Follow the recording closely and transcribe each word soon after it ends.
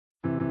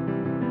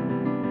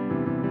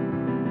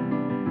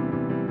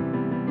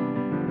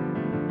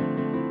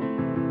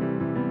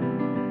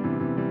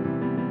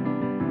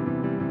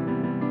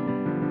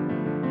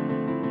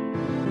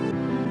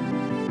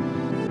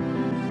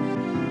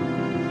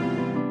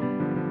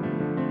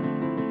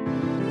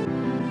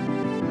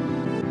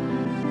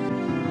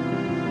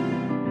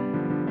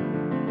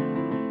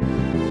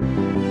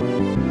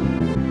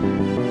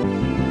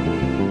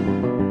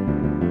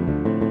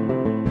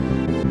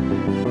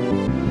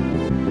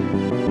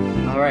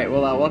right,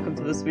 well, welcome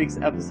to this week's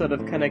episode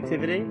of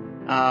Connectivity.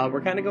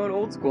 We're kind of going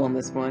old school on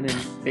this one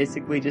and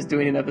basically just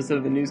doing an episode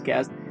of the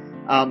newscast.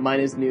 Mine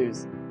is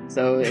news.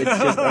 So it's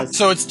just us.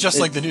 So it's just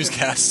like the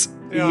newscasts.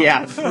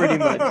 Yeah, pretty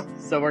much.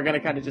 So we're going to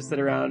kind of just sit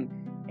around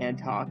and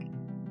talk.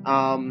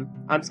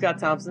 I'm Scott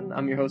Thompson.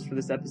 I'm your host for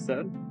this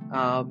episode.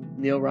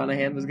 Neil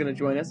Ronahan was going to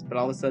join us, but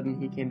all of a sudden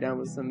he came down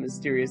with some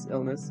mysterious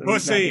illness, so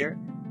he's not here.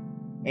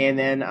 And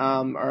then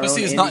our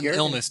Pussy own is Andy not an Jurgen.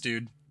 illness,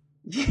 dude.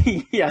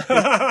 Yeah,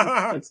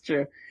 that's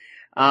true.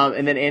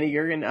 And then Andy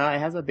Jurgen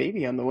has a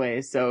baby on the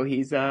way, so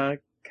he's kind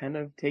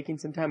of taking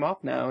some time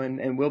off now,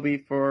 and will be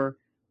for,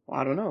 well,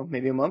 I don't know,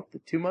 maybe a month,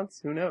 2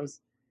 months, who knows.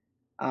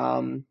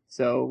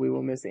 So we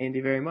will miss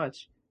Andy very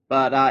much.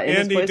 But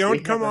Andy,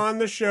 don't come on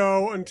the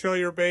show until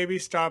your baby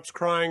stops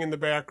crying in the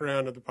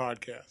background of the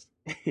podcast.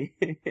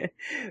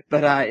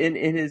 But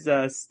in his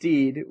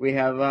steed, we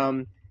have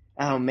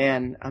oh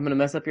man, I'm gonna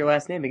mess up your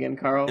last name again,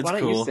 Carl. It's Why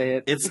don't cool. you say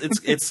it?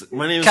 It's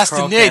my name is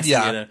Castaneda. Carl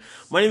Castaneda.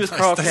 My name is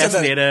Carl Castaneda.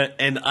 Castaneda,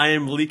 and I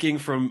am leaking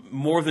from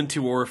more than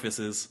 2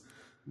 orifices.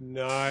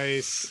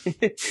 Nice.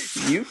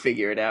 You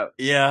figure it out.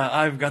 Yeah,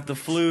 I've got the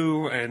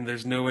flu, and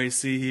there's no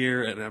AC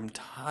here, and I'm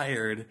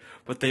tired.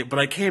 But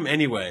I came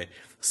anyway.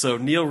 So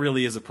Neil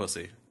really is a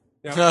pussy.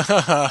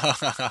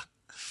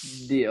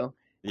 Deal.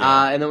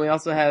 Yeah. And then we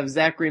also have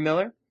Zachary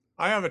Miller.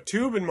 I have a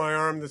tube in my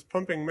arm that's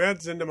pumping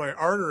meds into my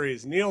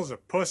arteries. Neil's a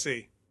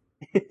pussy.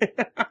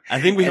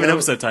 I think we have an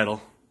episode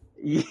title.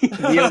 Neil's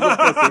a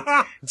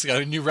pussy. It's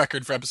got a new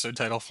record for episode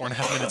title,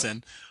 4.5 minutes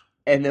in.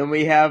 And then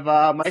we have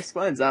Mike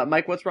Splens.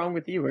 Mike, what's wrong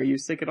with you? Are you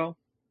sick at all?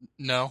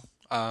 No.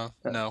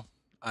 No.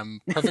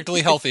 I'm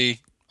perfectly healthy.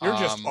 You're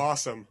just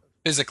awesome.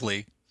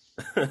 Physically.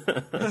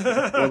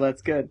 Well,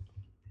 that's good.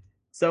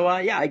 So,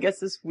 I guess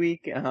this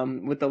week,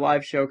 with the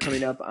live show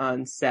coming up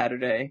on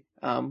Saturday,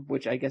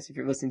 which I guess if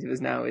you're listening to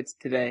this now, it's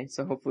today.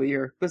 So hopefully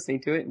you're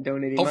listening to it and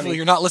donating Hopefully money.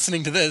 you're not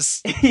listening to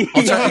this.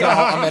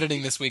 I'm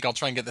editing this week. I'll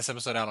try and get this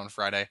episode out on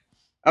Friday.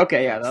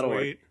 Okay, yeah, that'll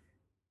Sweet.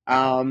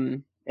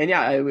 work. And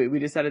yeah, we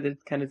decided to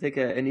kind of take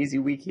an easy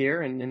week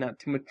here and not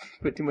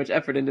put too much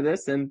effort into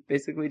this and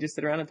basically just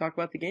sit around and talk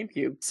about the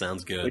GameCube.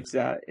 Sounds good. Which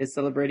is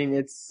celebrating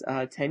its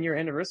 10-year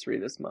anniversary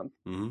this month.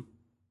 Mm-hmm.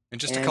 In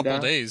just a couple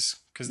of days.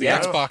 Because the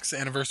Xbox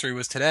anniversary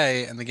was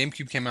today, and the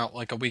GameCube came out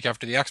like a week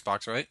after the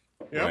Xbox, right?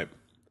 Yep. Right.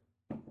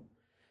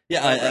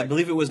 Yeah, I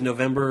believe it was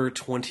November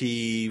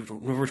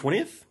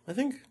 20th, I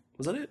think.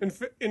 Was that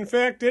it? In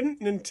fact,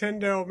 didn't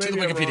Nintendo To the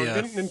Wikipedia.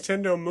 didn't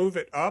Nintendo move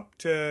it up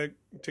to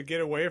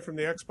get away from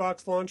the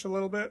Xbox launch a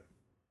little bit?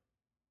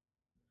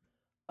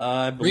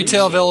 I believe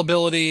Retail so.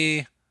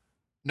 availability,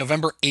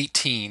 November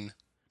 18.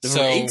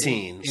 November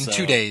 18. In so-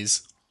 2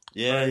 days.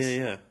 Yeah, Nice.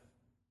 yeah.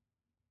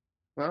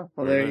 Well,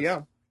 Very there you nice.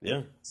 go.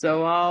 Yeah.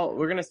 So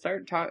we're going to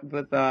start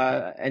with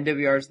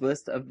NWR's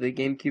list of the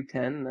GameCube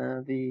 10.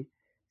 The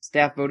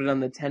staff voted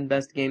on the 10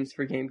 best games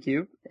for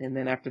GameCube, and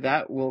then after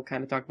that, we'll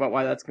kind of talk about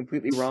why that's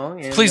completely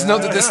wrong. And, Please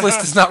note that this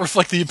list does not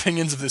reflect the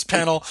opinions of this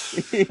panel,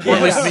 or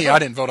at least me. I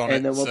didn't vote on it.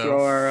 And then we'll so.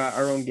 throw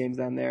our own games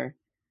on there.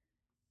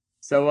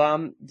 So,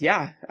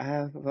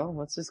 well,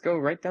 let's just go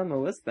right down the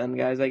list then,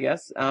 guys, I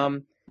guess.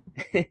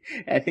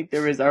 I think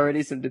there was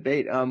already some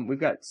debate. We've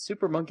got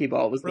Super Monkey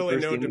Ball was the Really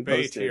first no game we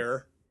debate posted.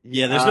 here.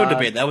 Yeah, there's no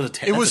debate. That was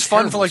It was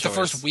fun for like the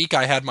first week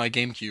I had my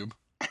GameCube.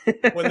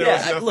 When there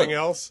was nothing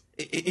else.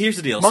 Here's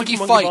the deal. Monkey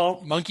Super Fight,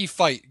 Ball, Monkey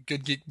Fight,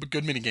 good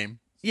minigame.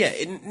 yeah,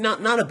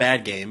 not a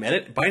bad game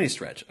by any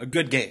stretch. A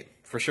good game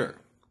for sure.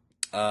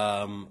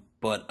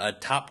 But a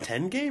top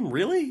 10 game,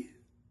 really?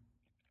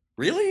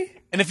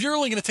 And if you're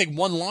only going to take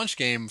one launch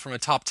game from a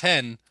top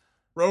 10,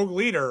 Rogue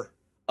Leader.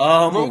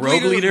 Rogue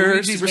Leader,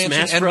 Luigi's Super Mansion,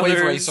 Smash and Brothers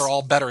Wave Race are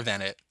all better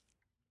than it.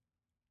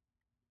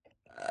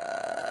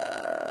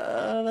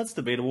 That's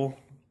debatable.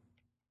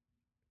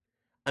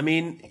 I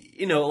mean,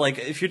 like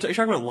if you're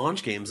talking about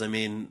launch games, I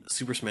mean,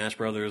 Super Smash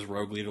Brothers,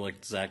 Rogue Leader,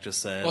 like Zach just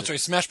said. Well, sorry,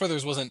 Smash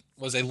Brothers was a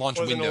launch Wasn't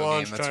a window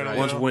launch game. That's title, right.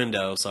 Launch yeah.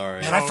 window,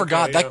 sorry. Man, I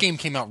forgot okay, that yeah. game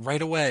came out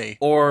right away.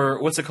 Or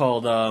what's it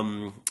called?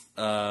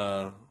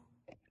 God,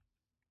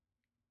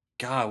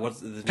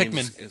 what's the name?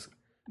 Pikmin.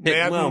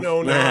 Madden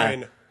well,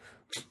 09.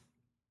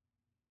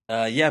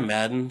 Yeah,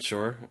 Madden,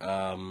 sure.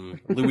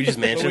 Luigi's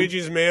Mansion.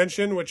 Luigi's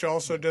Mansion, which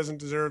also doesn't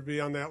deserve to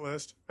be on that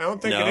list. I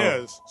don't think No.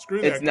 it is.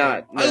 Screw that It's game.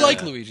 not. I no.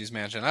 like Luigi's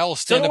Mansion. I will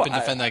stand So up and I-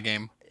 defend that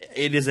game.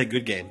 It is a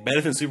good game,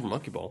 better than Super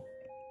Monkey Ball.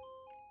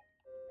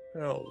 Oh,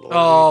 Lord.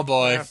 Oh,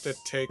 boy. I have to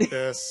take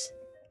this.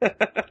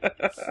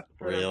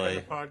 Really?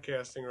 We're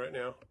podcasting right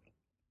now.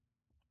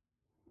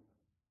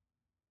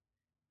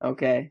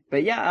 Okay,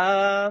 but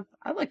yeah,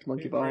 I liked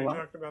Monkey Ball Are a you lot.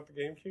 talking about the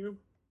GameCube?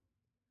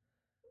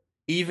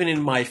 Even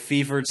in my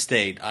fevered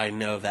state, I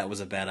know that was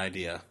a bad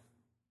idea.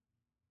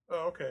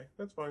 Oh, okay.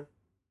 That's fine.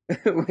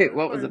 Wait,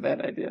 what was a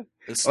bad idea?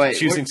 It's Wait,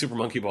 choosing Super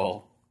Monkey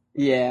Ball.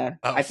 Yeah,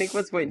 Oh. I think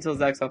let's wait until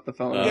Zach's off the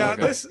phone. Oh, Yeah,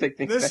 okay. Pick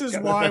things this back is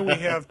up. why we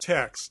have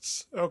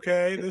texts,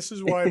 okay? This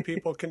is why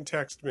people can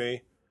text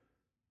me.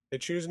 They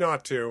choose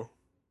not to.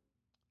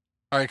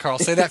 All right, Carl,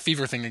 say that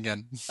fever thing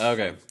again.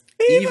 Okay.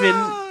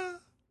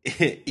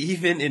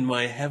 Even in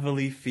my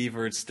heavily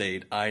fevered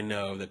state, I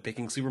know that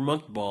picking Super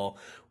Monkey Ball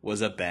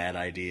was a bad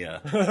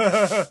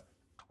idea.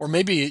 Or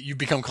maybe you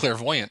become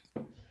clairvoyant.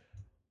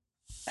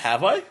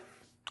 Have I?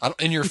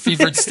 In your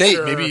fevered state,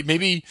 Sure.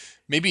 maybe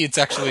it's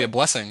actually a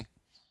blessing.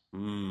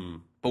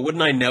 But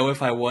wouldn't I know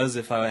if I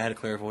had a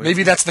clairvoyance?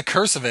 Maybe that's the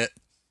curse of it.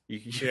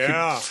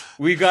 Yeah.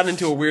 We got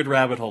into a weird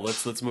rabbit hole.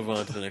 Let's move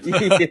on to the next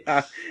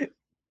one.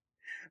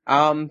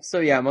 Yeah. So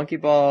yeah, Monkey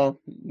Ball,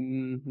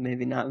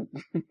 maybe not.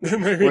 Maybe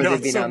Worthy not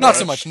of being so on Not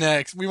there. so much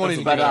next. We won't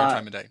even But give it our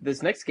time of day.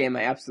 this next game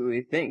I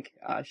absolutely think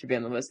should be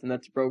on the list, and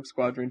that's Rogue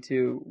Squadron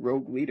 2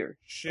 Rogue Leader.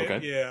 Shit,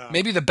 Okay. yeah.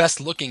 Maybe the best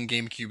looking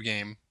GameCube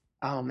game.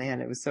 Oh man,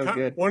 it was so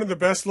good. One of the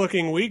best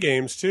looking Wii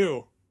games,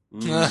 too.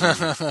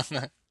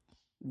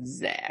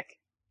 Zach.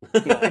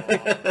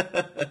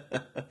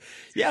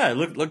 Yeah, it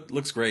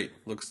looks great.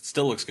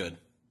 Still looks good.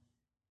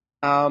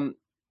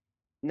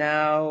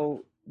 Now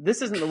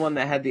this isn't the one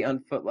that had the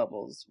unfoot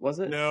levels, was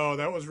it? No,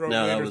 that was Rogue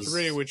No, that Leader was-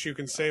 3, which you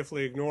can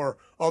safely ignore.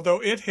 Although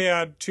it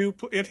had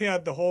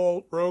the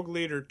whole Rogue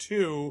Leader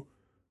 2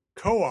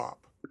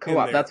 co-op. in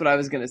Co-op. there. That's what I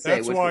was gonna say.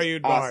 That's which why was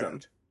you'd awesome.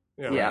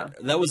 buy it. Yeah.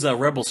 That was a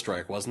Rebel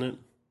Strike, wasn't it?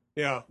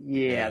 Yeah.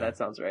 Yeah, that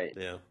sounds right.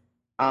 Yeah.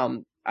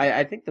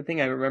 I think the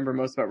thing I remember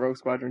most about Rogue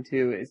Squadron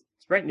 2 is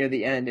it's right near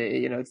the end.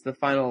 It's the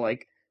final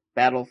like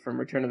battle from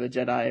Return of the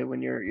Jedi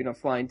when you're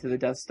flying to the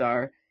Death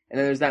Star, and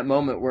then there's that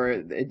moment where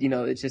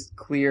it's just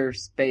clear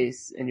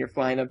space and you're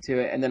flying up to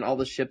it, and then all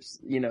the ships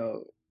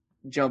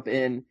jump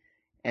in,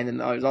 and then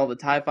there's all the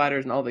TIE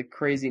fighters and all the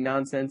crazy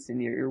nonsense,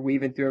 and you're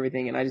weaving through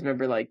everything, and I just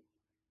remember like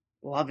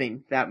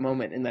loving that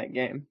moment in that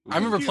game. I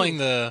remember playing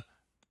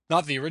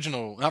not the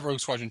original, not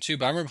Rogue Squadron 2,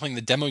 but I remember playing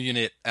the demo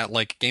unit at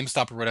like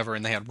GameStop or whatever,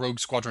 and they had Rogue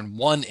Squadron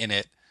 1 in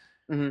it.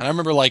 Mhm. And I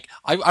remember like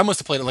I must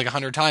have played it like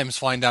 100 times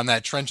flying down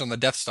that trench on the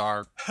Death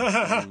Star.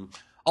 Mm.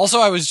 Also,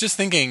 I was just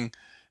thinking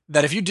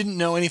that if you didn't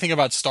know anything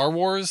about Star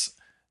Wars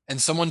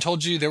and someone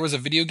told you there was a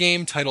video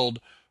game titled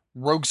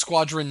Rogue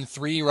Squadron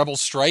 3 Rebel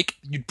Strike,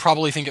 you'd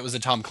probably think it was a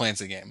Tom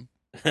Clancy game.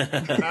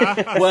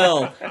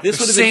 Well, this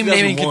would have Same been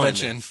naming 2001.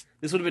 convention.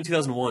 This would have been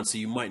 2001, so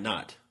you might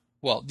not.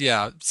 Well,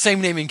 yeah,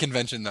 same naming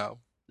convention though.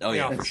 Oh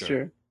yeah, Yeah. for That's sure.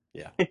 true.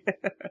 Yeah.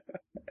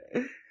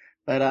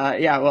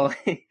 But yeah, well,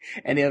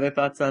 any other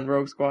thoughts on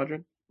Rogue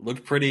Squadron?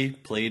 Looked pretty,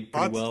 played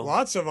pretty well.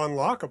 Lots of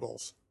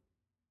unlockables.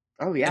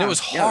 Oh yeah, And it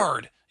was yeah.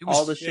 hard. It was,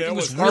 All the shit. Yeah, it it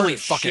was was hard really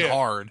as fucking shit.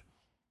 hard.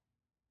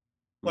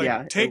 Like,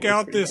 Yeah, take it was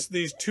out pretty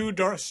these two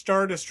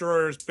Star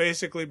Destroyers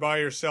basically by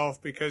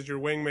yourself because your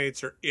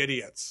wingmates are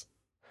idiots.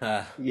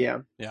 Yeah,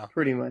 Yeah.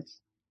 pretty much.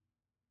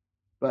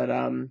 But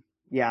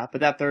yeah,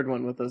 but that third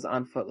one with those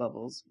on foot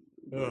levels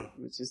Ugh.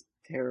 was just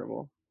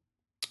terrible.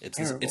 It's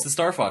Terrible. the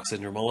Star Fox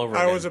syndrome all over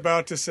I again. was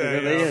about to say.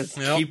 It really yeah. is.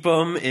 Yep. Keep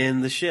them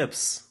in the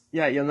ships.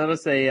 Yeah, you'll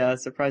notice a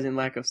surprising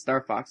lack of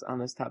Star Fox on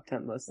this top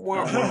 10 list.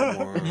 Wah,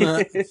 wah,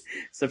 wah.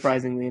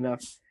 Surprisingly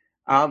enough.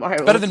 All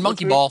right, Better than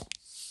Monkey Ball.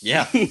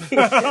 Yeah.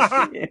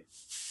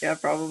 Yeah,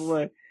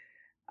 probably.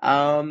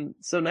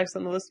 So next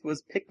on the list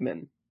was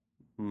Pikmin.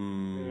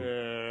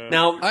 Yeah.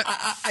 Now,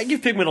 I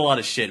give Pikmin a lot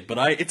of shit, but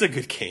it's a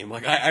good game.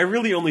 Like, I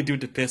really only do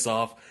it to piss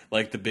off,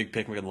 like, the big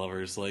Pikmin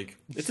lovers. Like,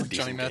 it's a decent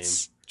Johnny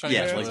Metz. game. Johnny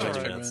Yeah, Metz like was Johnny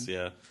alright. Metz,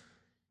 yeah.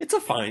 It's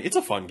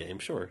a fun game,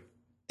 sure.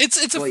 It's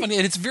a Wait. funny,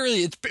 and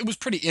it was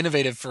pretty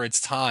innovative for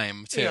its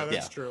time too. Yeah,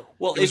 that's Yeah. true.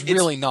 Well, It was it's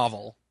really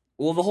novel.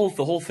 well the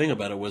whole thing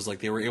about it was like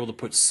they were able to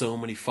put so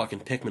many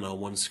fucking Pikmin on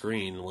one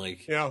screen.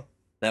 Like Yeah.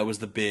 that was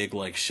the big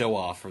like show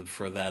off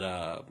for that.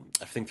 I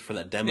think for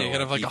that demo. Yeah, you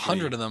could have like E3.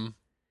 100 of them.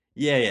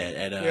 Yeah,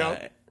 at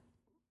Yeah.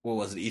 what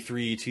was it?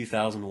 E3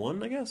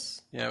 2001, I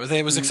guess. Yeah,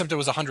 it was except it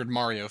was 100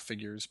 Mario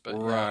figures, but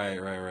yeah.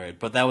 Right.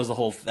 But that was the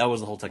whole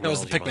technology. That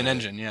was the Pikmin behind it.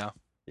 engine. Yeah.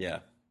 Yeah.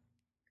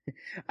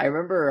 I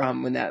remember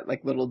when that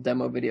like little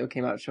demo video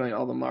came out showing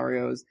all the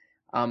Marios.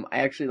 I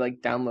actually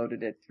like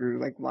downloaded it through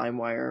like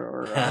LimeWire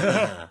or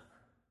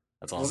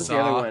That's what was awesome.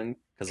 the other Kazaa. one?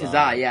 Kazaa.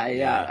 Kazaa,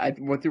 yeah. I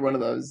went through one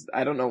of those.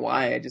 I don't know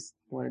why. I just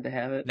wanted to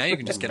have it. Now you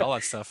can just get all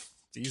that stuff.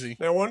 It's easy.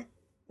 Now one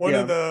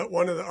Yeah. of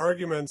the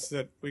arguments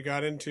that we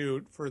got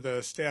into for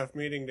the staff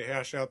meeting to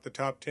hash out the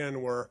top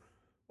 10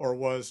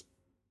 was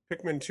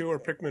Pikmin 2 or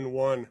Pikmin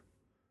 1. Well,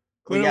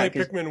 Clearly yeah,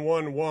 'cause- Pikmin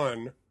 1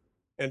 won,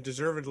 and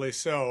deservedly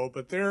so,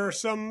 but there are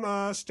some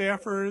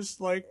staffers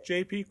like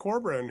JP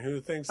Corbin who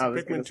thinks I that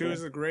was gonna Pikmin 2 say.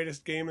 is the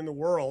greatest game in the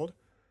world.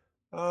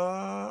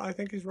 I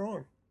think he's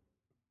wrong.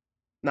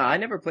 No, I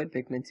never played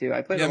Pikmin 2.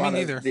 I played Yeah, a me lot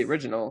neither. of the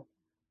original.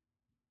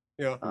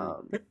 Yeah.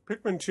 Um,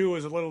 Pikmin 2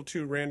 is a little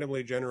too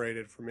randomly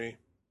generated for me.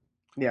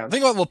 yeah.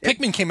 Think about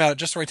Pikmin came out at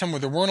just the right time where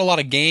there weren't a lot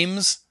of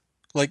games.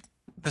 Like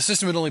the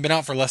system had only been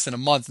out for less than a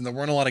month, and there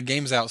weren't a lot of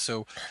games out.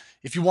 So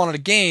if you wanted a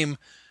game,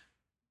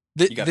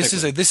 You got this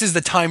Pikmin. is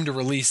the time to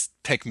release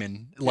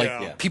Pikmin. Like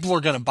Yeah. people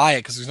are gonna buy it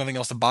because there's nothing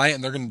else to buy it,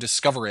 and they're gonna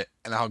discover it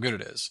and how good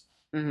it is.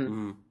 hmm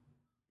Mhm. Do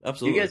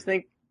Absolutely. you guys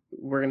think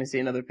we're gonna see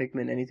another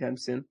Pikmin anytime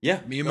soon? Yeah.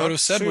 Miyamoto Not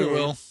said we soon.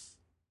 will.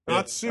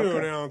 Not soon,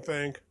 Okay. I don't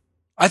think.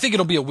 I think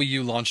it'll be a Wii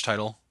U launch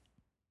title.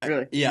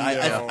 Really? Yeah,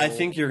 No. I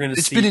think you're going to see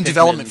It's been in Pikmin-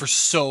 development for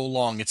so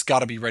long. It's got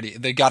to be ready.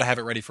 They got to have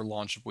it ready for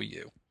launch of Wii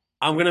U.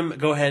 I'm gonna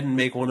go ahead and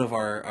make one of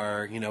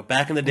our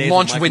back in the days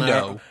Launch when Mike and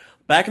I- window.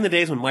 back in the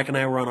days when Mike and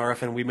I were on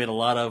RFN, we made a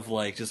lot of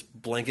like just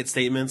blanket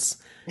statements,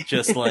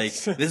 just like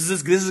this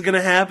is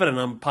gonna happen, and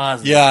I'm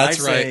positive. Yeah,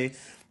 that's right.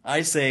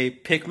 I say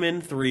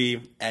Pikmin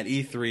 3 at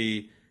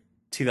E3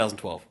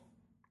 2012.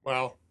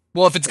 Wow.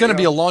 Well, if it's going to you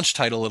be go. a launch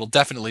title, it'll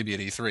definitely be at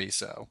E3.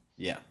 So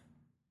Yeah,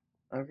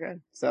 Okay,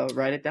 so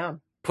write it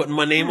down. putting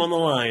my name on the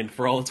line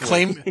for all it's worth.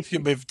 claim,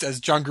 as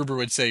John Gruber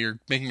would say, you're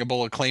making a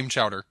bowl of claim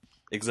chowder.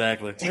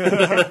 Exactly.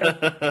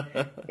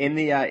 In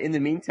the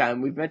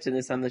meantime, we've mentioned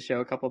this on the show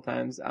a couple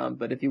times.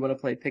 But if you want to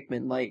play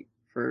Pikmin Light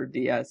for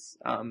DS,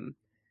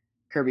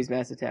 Kirby's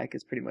Mass Attack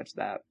is pretty much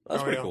that,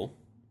 That's Oh, pretty yeah. cool.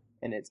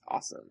 and it's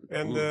awesome.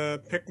 And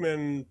the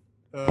Pikmin,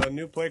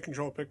 new play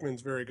control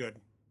Pikmin's very good.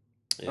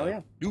 Oh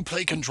yeah. New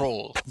play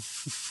control.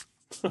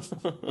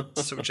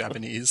 So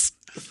Japanese.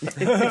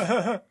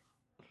 That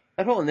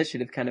whole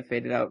initiative kind of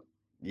faded out.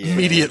 Yeah.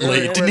 Immediately.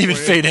 Yeah, It didn't even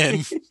fade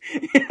in.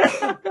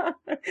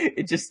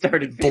 It just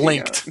started fading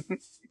Blinked.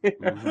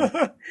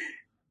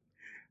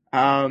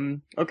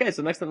 out. Okay,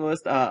 so next on the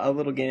list, a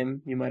little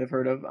game you might have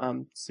heard of,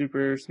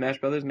 Super Smash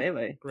Brothers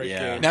Melee. Great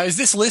Yeah. game. Now, is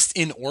this list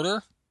in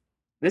order?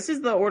 This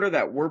is the order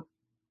that we're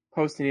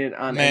posting it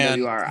on Man,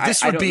 NWR.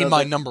 this I would don't be know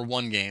my that- number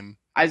one game.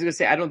 I was gonna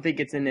say I don't think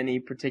it's in any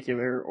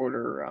particular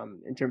order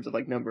in terms of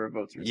like number of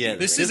votes received. Yeah, or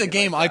This is a anything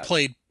game like I that.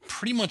 played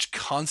pretty much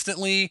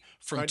constantly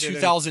from I didn't.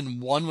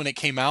 2001 when it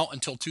came out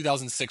until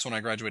 2006 when I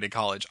graduated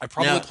college. I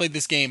probably Now- played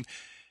this game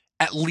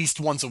at least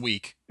once a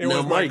week. It No,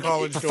 was my Mike,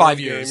 college for dorm 5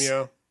 game, years.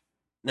 yeah.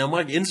 Now,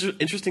 Mike,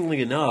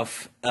 interestingly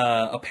enough,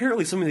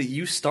 apparently something that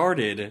you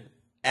started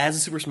as a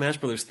Super Smash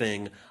Brothers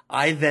thing,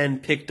 I then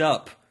picked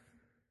up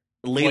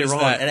later is on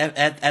that?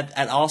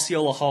 at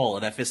Osceola Hall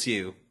at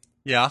FSU.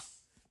 Yeah.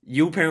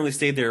 You apparently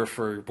stayed there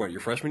for, what, your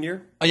freshman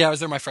year? Oh, yeah, I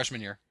was there my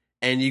freshman year.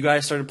 And you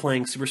guys started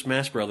playing Super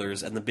Smash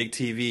Brothers and the big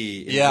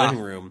TV in Yeah. the living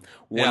room.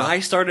 When Yeah. I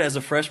started as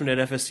a freshman at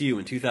FSU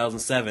in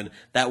 2007,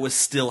 that was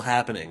still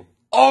happening.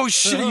 Oh,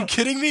 shit, are you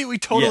kidding me? We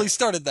totally Yeah.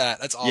 started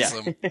that. That's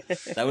awesome. That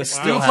was Wow. We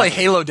still would play happening.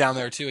 Halo down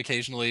there too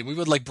occasionally. We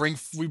would like bring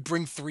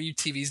 3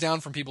 TVs down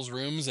from people's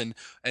rooms and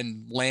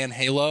LAN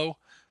Halo.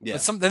 Yeah.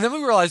 But and then we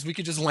realized we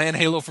could just LAN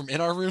Halo from in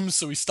our rooms,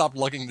 so we stopped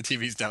lugging the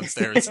TVs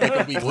downstairs like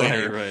a week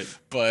later.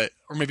 Right.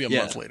 Or maybe a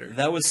month later.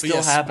 That was But still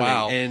yes, happening.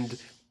 wow. And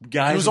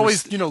guys It was were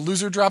always,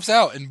 loser drops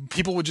out, and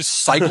people would just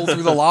cycle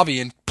through the lobby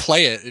and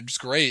play it. It was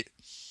great.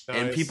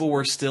 and Nice. people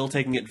were still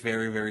taking it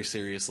very, very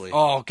seriously.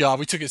 Oh god,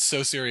 we took it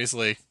so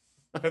seriously.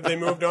 Have they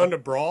moved on to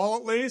Brawl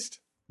at least?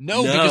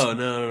 No, No, because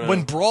no.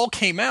 when Brawl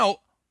came out,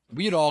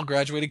 we had all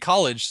graduated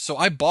college, so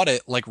I bought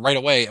it like right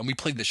away, and we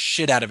played the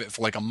shit out of it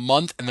for like a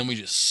month, and then we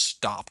just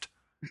stopped.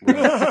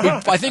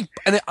 I think,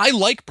 and I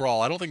like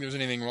Brawl. I don't think there's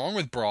anything wrong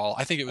with Brawl.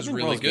 I think it was think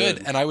really Brawl's good,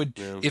 good. and I would,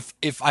 Yeah.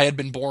 if I had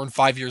been born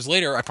 5 years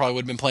later, I probably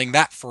would have been playing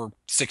that for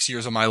 6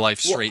 years of my life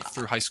straight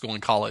through high school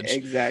and college.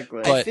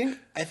 Exactly. But-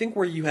 I think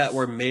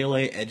where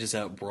Melee edges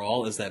out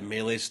Brawl is that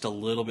Melee's just a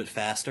little bit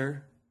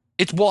faster.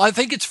 I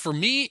think it's for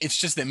me. It's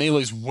just that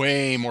Melee's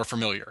way more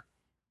familiar.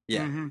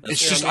 Yeah. Mhm. That's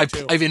It's Yeah, just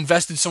me too. I've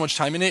invested so much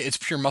time in it. It's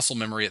pure muscle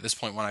memory at this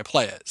point when I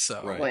play it.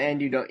 So Right. Well,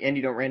 and you don't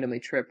randomly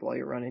trip while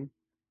you're running,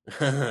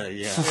 yeah.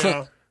 Yeah.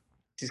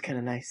 which is kind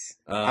of nice.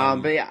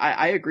 Um, But yeah,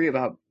 I agree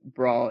about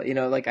Brawl.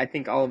 Like I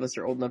think all of us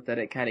are old enough that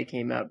it kind of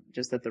came out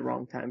just at the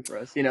wrong time for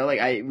us. Like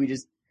I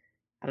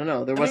don't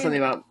know. There was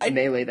something about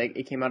Melee that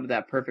it came out at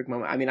that perfect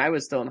moment. I mean, I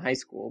was still in high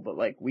school, but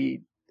like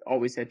we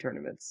always had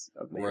tournaments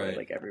of Melee Right.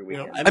 like every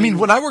Yeah. weekend. I mean,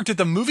 when I worked at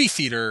the movie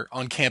theater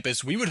on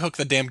campus, we would hook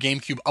the damn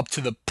GameCube up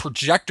to the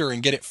projector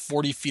and get it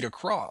 40 feet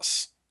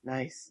across.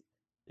 Nice.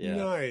 yeah.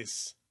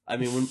 Nice. I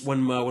mean,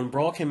 when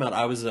Brawl came out,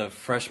 I was a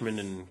freshman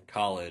in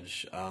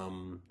college,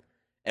 and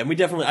we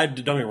definitely. don't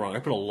get me wrong. I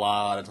put a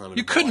lot of time into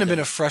You Brawl. couldn't have I been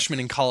a did freshman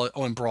in college.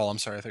 Oh, in Brawl. I'm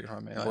sorry. I thought you were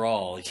talking about Melee.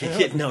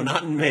 Brawl. No,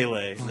 not in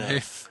Melee.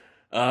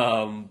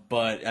 No.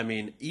 But I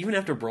mean, even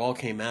after Brawl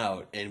came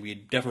out, and we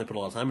definitely put a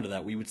lot of time into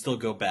that, we would still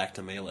go back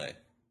to Melee,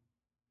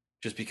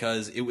 just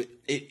because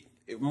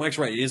Mike's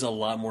right. It is a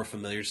lot more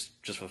familiar,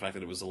 just for the fact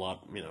that it was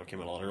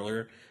came out a lot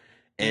earlier,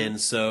 and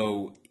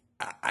so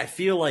I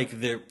feel like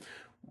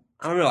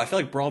I don't know. I feel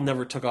like Brawl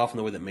never took off in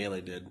the way that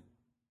Melee did.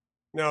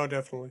 No,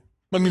 definitely.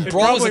 I mean, It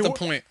Brawl was at probably the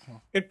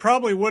point. It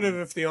probably would have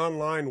if the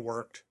online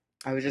worked.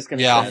 I was just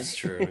gonna Yeah. say. That's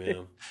true.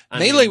 Yeah. I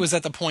Melee mean, was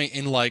at the point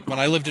in like when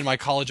I lived in my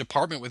college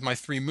apartment with my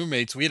 3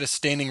 roommates, we had a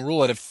standing rule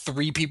that if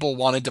 3 people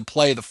wanted to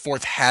play, the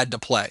 4th had to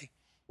play.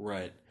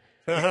 right.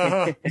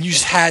 And you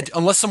just had,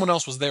 unless someone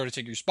else was there to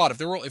take your spot.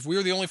 If we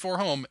were the only 4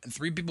 home and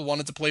 3 people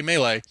wanted to play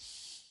Melee,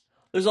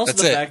 There's also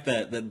That's the it. fact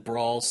that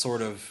Brawl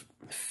sort of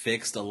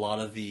fixed a lot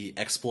of the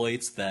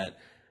exploits that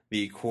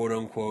the quote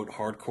unquote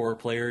hardcore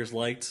players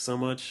liked so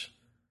much.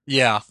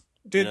 yeah,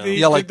 Did Yeah. the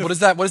yeah. Like did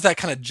the- what is that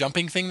kind of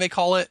jumping thing they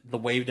call it? The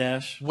wave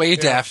dash. Wave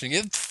Yeah. dashing.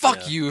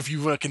 Fuck Yeah. you if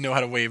you fucking know how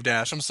to wave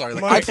dash. I'm sorry.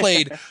 Like Mike- I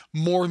played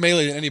more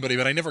Melee than anybody,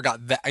 but I never got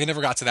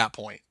to that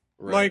point.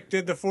 Right. Mike,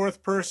 did the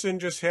 4th person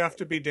just have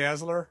to be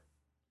Dazzler?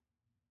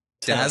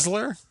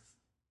 Dazzler?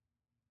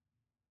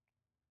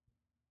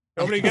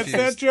 Nobody gets that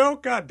confused.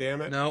 joke? God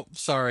damn it. No,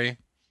 sorry.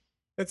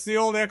 It's the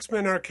old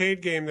X-Men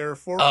arcade game. There are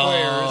 4 Oh,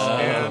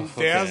 players, and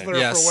okay. Dazzler,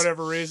 Yes. for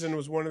whatever reason,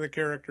 was one of the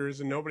characters,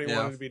 and nobody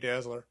wanted to be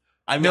Dazzler.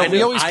 I mean, No,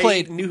 we always I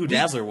played- knew who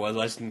Dazzler was.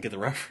 I just didn't get the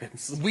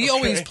reference. We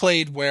always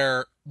played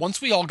where once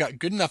we all got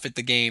good enough at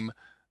the game,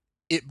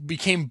 it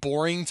became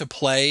boring to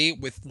play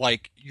with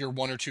like your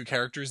 1 or 2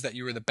 characters that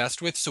you were the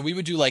best with. So we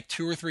would do like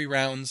 2 or 3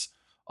 rounds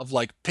of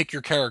like pick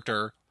your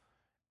character,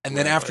 and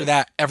then after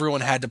that,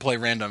 everyone had to play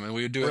random, and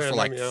we would do it for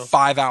like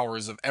 5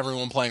 hours of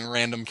everyone playing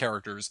random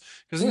characters.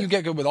 Because then you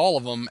get good with all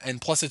of them,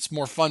 and plus it's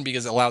more fun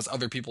because it allows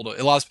people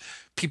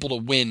to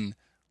win.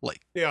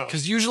 Like, Yeah.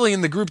 because usually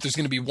in the group there's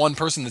going to be one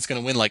person that's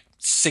going to win like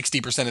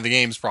 60% of the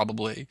games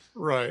probably.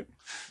 Right.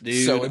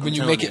 Dude, So I'm when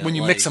you telling make it, when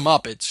you mix them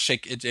up, it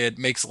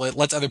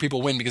lets other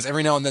people win because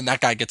every now and then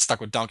that guy gets stuck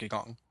with Donkey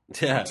Kong.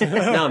 Yeah.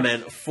 No,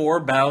 man,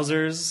 4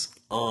 Bowsers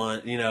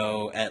on,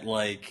 at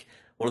like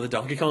one of the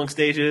Donkey Kong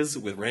stages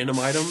with random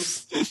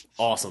items.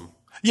 Awesome.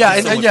 Yeah,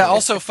 It's so and much yeah. fun.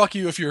 Also, fuck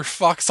you if you're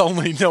Fox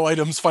only, no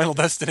items, Final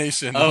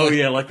Destination. Oh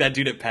yeah, like that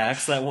dude at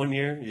PAX that one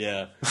year.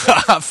 Yeah.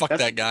 Fuck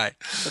that guy.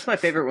 That's my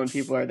favorite when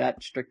people are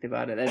that strict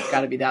about it. It's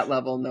got to be that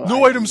level.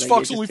 No items, Like,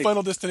 Fox it only, just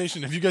Final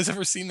Destination. Have you guys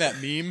ever seen that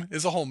meme?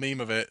 There's a whole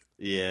meme of it.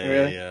 Yeah.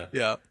 Really? Yeah.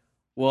 Yeah.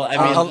 Well, I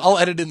mean, I'll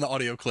edit in the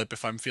audio clip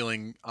if I'm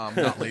feeling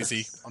not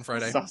lazy on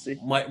Friday. Saucy.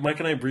 Mike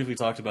and I briefly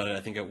talked about it. I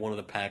think at one of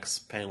the PAX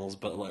panels,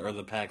 or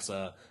the PAX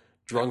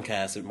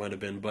Drunkcast, it might have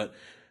been. But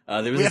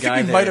there was a I guy think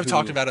we there might have who-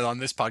 talked about it on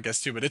this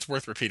podcast too, but it's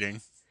worth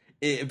repeating.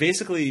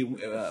 Basically,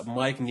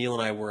 Mike, Neil,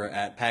 and I were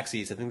at PAX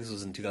East. I think this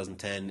was in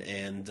 2010,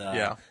 and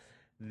Yeah.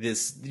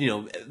 this,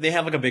 they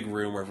have like a big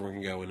room where everyone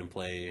can go in and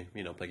play,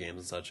 play games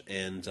and such.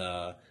 And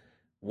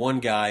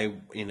one guy,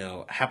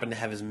 happened to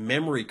have his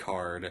memory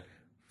card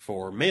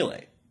for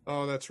Melee.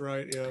 Oh, that's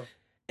right. Yeah.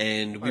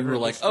 And we I were heard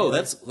like, this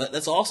 "Oh, story.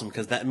 that's awesome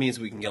because that means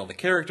we can get all the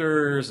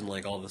characters and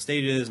like all the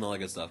stages and all that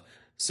good stuff."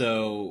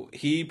 So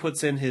he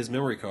puts in his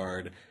memory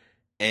card,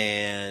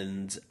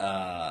 and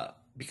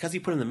because he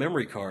put in the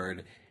memory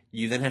card,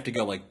 you then have to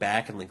go like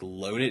back and like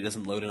load it. It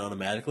doesn't load it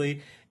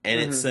automatically, and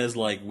it says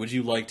like, "Would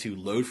you like to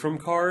load from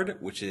card,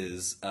 which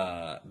is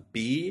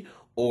B,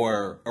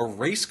 or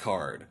erase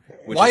card?"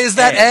 Which Why is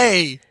that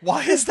A?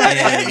 Why is that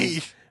And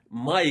A?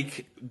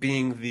 Mike,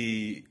 being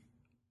the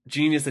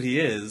genius that he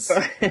is,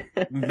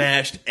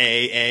 mashed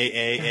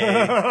A.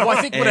 Well, I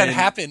think what had And-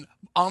 happened,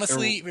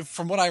 honestly,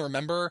 from what I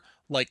remember,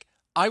 like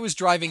I was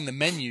driving the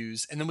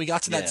menus, and then we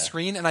got to that Yeah.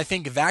 screen, and I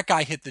think that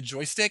guy hit the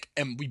joystick,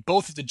 and we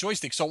both hit the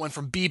joystick, so it went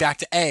from B back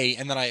to A,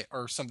 and then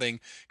or something,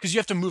 because you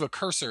have to move a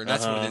cursor, and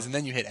that's what it is, and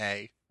then you hit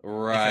A.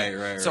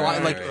 Right. So I,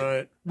 like,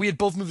 Right. We had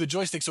both moved the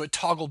joystick, so it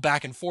toggled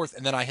back and forth,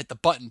 and then I hit the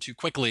button too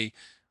quickly.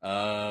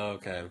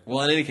 Okay.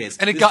 Well, in any case,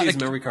 And it this got- dude's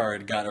memory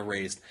card got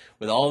erased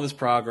with all of his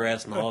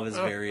progress and all of his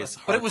various.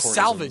 But it was hardcoreisms.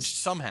 salvaged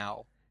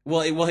somehow.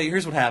 Well,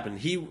 here's what happened.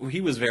 He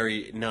was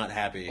very not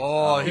happy.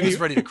 Oh, he was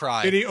ready to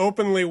cry. Did he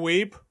openly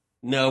weep?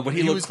 No, but he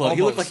he looked was close.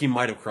 He looked almost- like he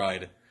might have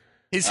cried.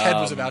 His head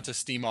was Um, about to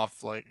steam off,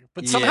 but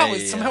yeah, somehow, yeah,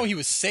 yeah. somehow he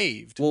was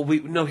saved. Well,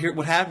 here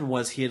what happened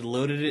was he had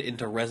loaded it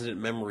into resident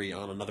memory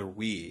on another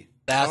Wii,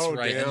 That's Oh,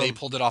 right, damn. and they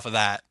pulled it off of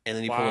that, and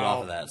then he pulled it Wow.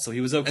 off of that, so he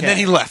was okay. and then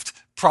he left,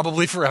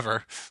 probably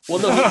forever. Well,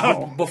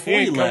 no, He before he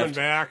ain't coming left,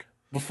 back.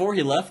 before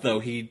he left though,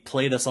 he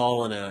played us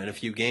all in a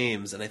few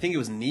games, and I think it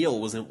was Neil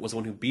was the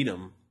one who beat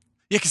him.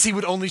 Yeah, because he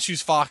would only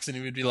choose Fox, and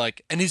he would be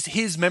like, and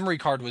his memory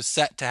card was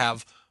set to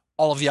have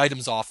all of the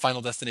items off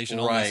Final Destination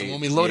only. So Right, when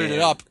we loaded it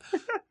yeah. up,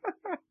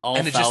 All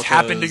and it just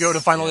happened to go to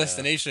Falcos, Final yeah.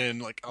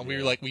 Destination, we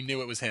were like, we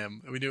knew it was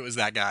him. We knew it was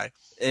that guy.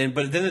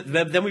 But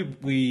then we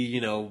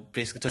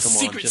basically took him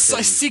on just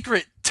in-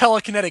 Secret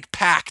telekinetic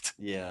pact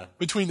yeah,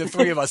 between the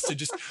three of us to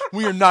just,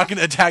 we are not going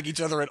to attack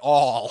each other at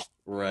all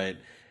right.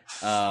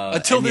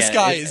 until and this yeah,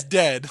 guy is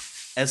dead.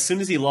 As soon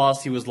as he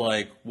lost, he was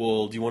like,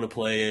 "Well, do you want to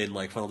play in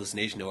like Final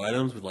Destination no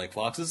items with like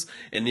foxes?"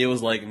 And Neil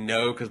was like,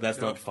 "No, because that's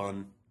not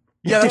fun."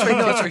 Yeah, that's right.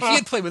 No, that's right. He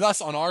had played with us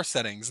on our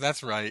settings.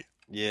 That's right.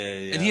 Yeah.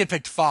 And he had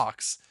picked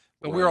Fox.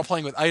 But we were Right. all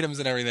playing with items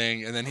and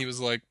everything, and then he was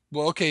like,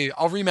 "Well, okay,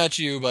 I'll rematch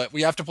you, but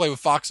we have to play with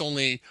Fox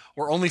only,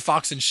 or only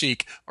Fox and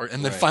Sheik, and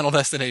then Right. Final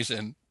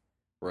Destination."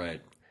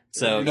 right.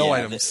 So No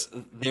yeah, items.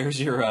 There's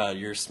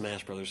your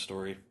Smash Brothers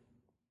story.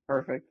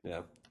 Perfect.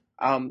 Yeah.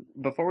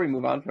 Before we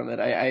move on from it,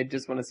 I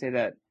just want to say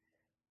that,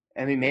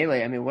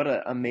 Melee, what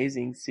an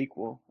amazing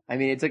sequel.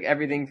 It took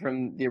everything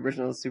from the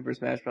original Super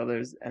Smash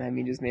Brothers,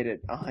 and just made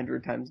it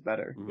 100 times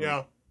better. Mhm.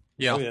 Yeah.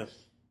 Yeah. Oh yeah.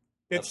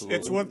 It's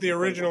Absolutely. what the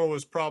original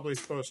was probably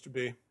supposed to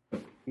be.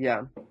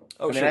 Yeah.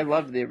 Oh I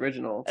loved the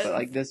original,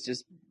 but this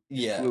just,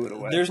 yeah. blew it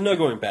away. There's no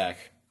going back.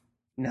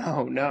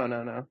 no.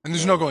 And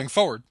there's no going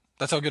forward.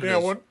 That's how good Yeah, it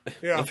is. what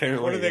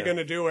Apparently, what are they yeah. going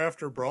to do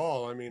after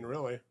Brawl?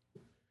 Really.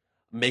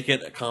 Make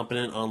it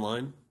competent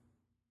online.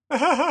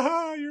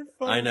 You're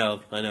funny. I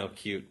know.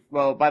 Cute.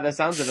 Well, by the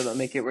sounds of it, they'll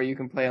make it where you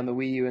can play on the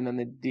Wii U and then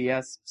the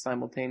DS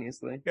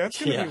simultaneously. Yeah, it's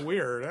going to Yeah. be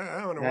weird.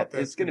 I don't know what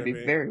that's It's going to be.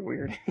 be very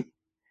weird.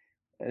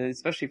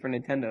 Especially for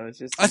Nintendo. It's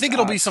just. I think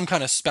it'll odd. be some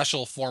kind of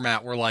special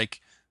format where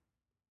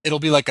it'll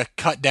be like a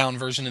cut down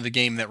version of the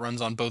game that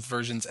runs on both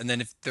versions, and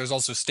then if there's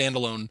also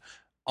standalone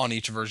on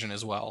each version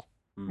as well.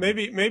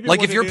 Maybe Like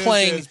what if you're it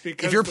playing is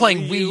because if you're the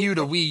playing Wii Wii U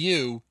to Wii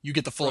U, you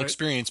get the full Right.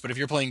 experience. But if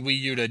you're playing Wii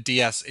U to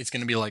DS, it's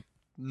going to be like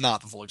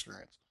not the full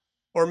experience.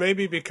 Or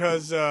maybe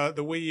because the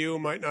Wii U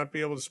might not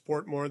be able to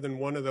support more than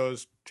one of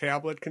those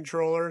tablet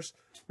controllers.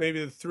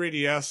 Maybe the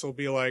 3DS will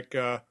be like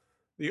the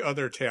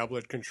other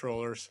tablet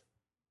controllers.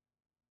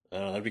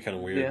 That'd be kind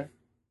of weird. Yeah.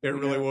 It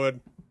really would.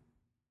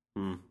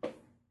 Hmm.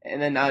 And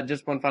then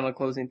just one final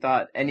closing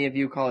thought. Any of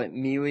you call it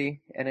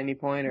melee at any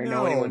point, or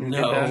know No, anyone who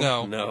did No,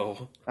 that?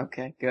 no.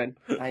 Okay, good.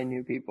 I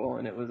knew people,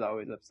 and it was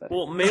always upsetting.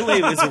 Well, melee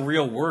is a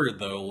real word,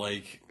 though.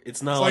 Like,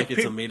 it's not It's like like it's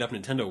a peop- made-up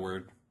Nintendo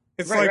word.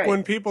 It's Right, like right.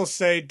 when people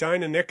say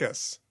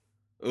Deinonychus.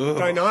 Ugh,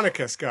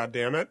 Deinonychus,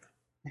 goddammit.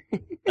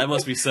 that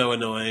must be so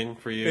annoying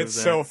for you. It's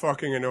Zach. so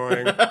fucking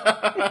annoying.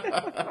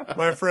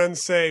 My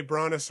friends say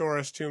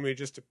Brontosaurus to me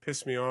just to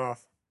piss me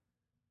off.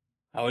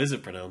 How is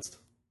it pronounced?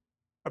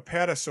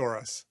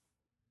 Apatosaurus.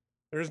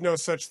 There's no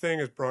such thing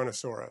as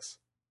Brontosaurus.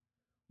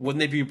 Wouldn't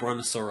they be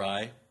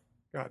Brontosauri?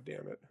 God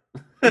damn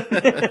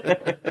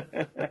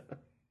it.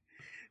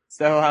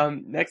 So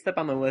next up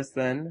on the list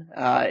then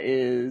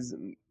is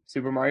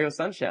Super Mario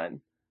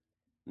Sunshine.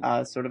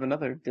 Sort of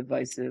another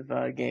divisive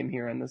game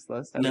here on this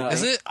list. I would No. think.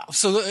 Is it?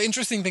 So the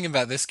interesting thing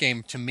about this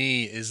game to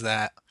me is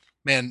that,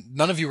 man,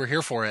 none of you were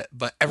here for it,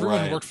 but everyone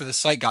Right. who worked for the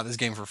site got this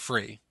game for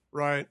free.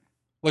 Right.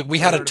 Like we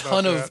I had a heard about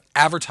ton of that.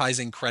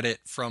 advertising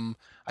credit from,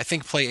 I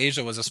think Play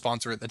Asia was a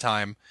sponsor at the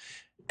time,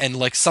 and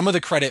like some of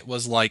the credit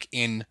was like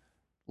in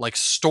like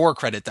store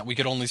credit that we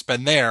could only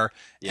spend there.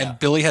 Yeah. And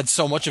Billy had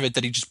so much of it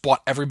that he just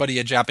bought everybody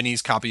a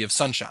Japanese copy of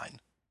Sunshine.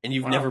 And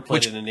you've Wow. never played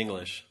Which- it in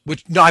English.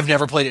 Which no, I've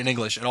never played it in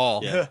English at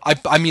all. Yeah.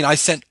 I mean, I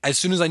sent as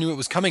soon as I knew it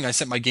was coming, I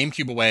sent my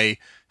GameCube away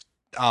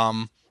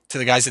to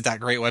the guys at that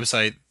great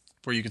website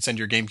where you could send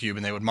your GameCube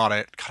and they would mod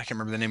it. God, I can't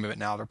remember the name of it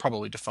now. They're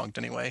probably defunct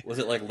anyway. Was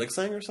it like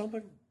Lixang or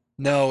something?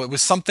 No, it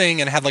was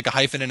something and it had like a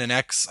hyphen and an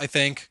X, I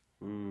think.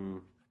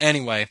 Mm.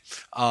 Anyway,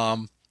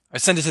 I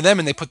sent it to them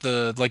and they put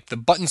the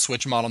button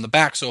switch mod on the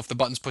back. So if the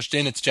button's pushed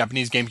in, it's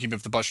Japanese GameCube.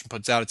 If the button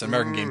puts out, it's an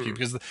American GameCube.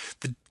 Because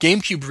the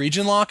GameCube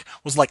region lock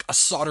was like a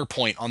solder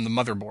point on the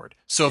motherboard.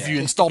 So if you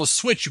installed a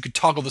switch, you could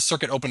toggle the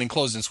circuit open and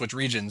close and switch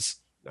regions.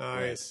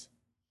 Nice.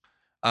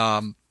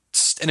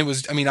 And it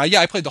was, I mean,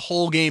 I played the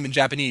whole game in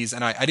Japanese,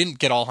 and I didn't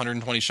get all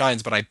 120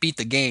 shines, but I beat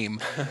the game.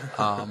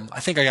 I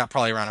think I got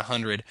probably around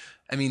 100.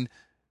 I mean,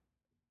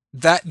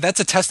 that's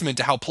a testament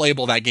to how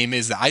playable that game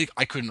is. That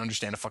I couldn't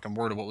understand a fucking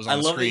word of what was on I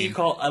the love that screen.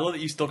 I love that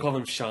you still call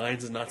them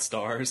shines and not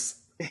stars.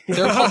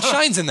 There are called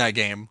shines in that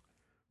game,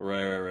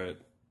 Right.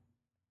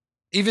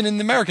 even in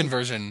the American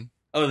version.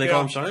 Oh, they Yeah.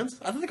 call them shines?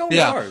 I thought they call them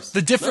Yeah, stars.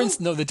 the difference.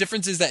 No, the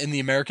difference is that in the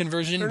American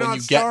version, They're when not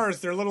you get stars,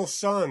 they're little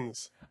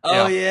suns.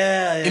 Oh, Yeah.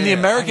 yeah. in the yeah.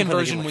 American I've been playing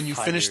version, like when you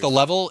 5 finish years. the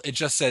level, it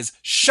just says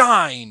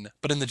shine.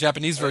 But in the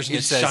Japanese version, it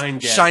it's says shine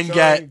get. shine Shine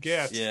get.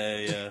 get,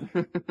 Yeah.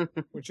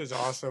 which is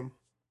awesome.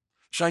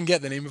 Shine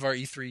get, the name of our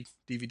E3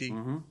 DVD.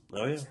 Mm-hmm.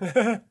 Oh,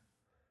 yeah.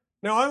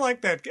 No, I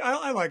like that.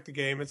 I like the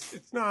game. It's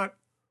not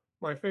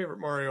my favorite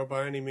Mario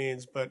by any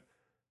means, but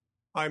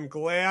I'm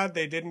glad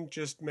they didn't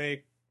just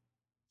make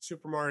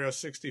Super Mario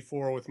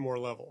 64 with more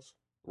levels.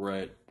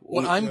 Right.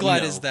 What I'm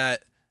glad is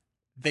that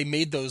they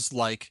made those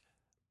like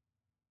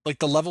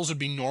the levels would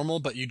be normal,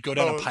 but you'd go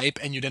down a pipe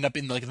and you'd end up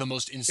in like the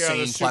most insane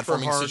the super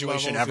platforming hard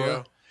situation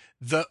levels,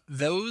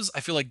 ever. I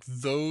feel like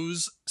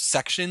those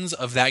sections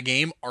of that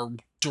game are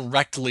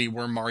directly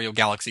where Mario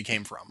Galaxy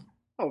came from.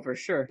 Oh, for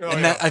sure. Oh,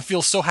 And yeah. that I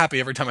feel so happy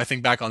every time I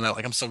think back on that.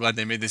 Like I'm so glad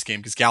they made this game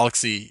because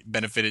Galaxy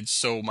benefited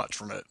so much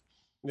from it.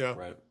 Yeah.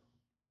 Right.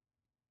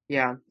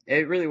 Yeah,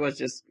 it really was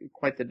just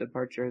quite the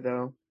departure,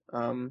 though.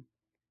 I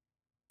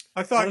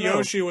I thought don't know.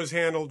 Yoshi was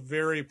handled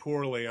very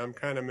poorly. I'm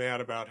kind of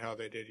mad about how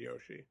they did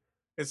Yoshi.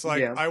 It's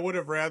like Yeah. I would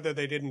have rather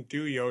they didn't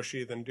do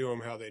Yoshi than do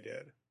him how they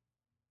did.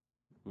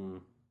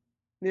 Mm.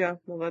 Yeah,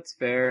 well, that's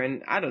fair.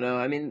 And I don't know.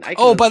 I mean,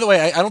 Oh, by the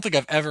way, I don't think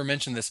I've ever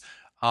mentioned this.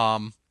 I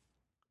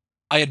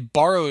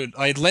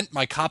had lent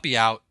my copy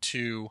out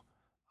to,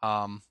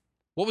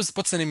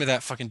 what's the name of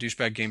that fucking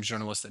douchebag games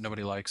journalist that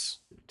nobody likes?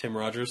 Tim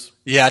Rogers.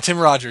 Yeah, Tim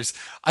Rogers.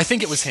 I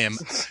think it was him.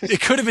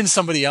 It could have been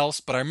somebody else,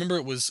 but I remember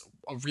it was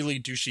a really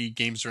douchey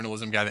games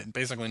journalism guy that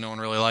basically no one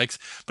really likes.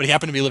 But he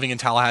happened to be living in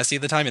Tallahassee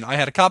at the time, and I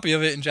had a copy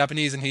of it in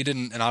Japanese, and he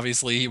didn't. And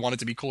obviously, he wanted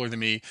to be cooler than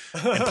me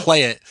and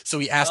play it. So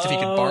he asked if he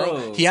could borrow.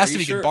 Oh, He asked are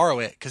if you he sure? could borrow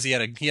it because he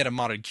had a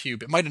modded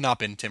cube. It might have not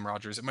been Tim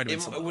Rogers. It might have been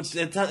someone else.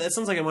 That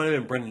sounds like it might have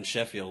been Brendan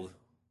Sheffield.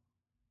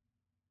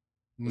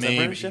 Was that Maybe.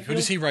 Brendan Who Sheffield?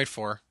 does he write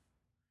for?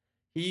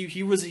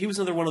 He was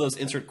another one of those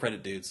insert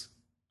credit dudes.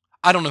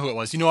 I don't know who it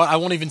was. You know what? I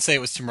won't even say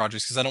it was Tim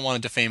Rogers because I don't want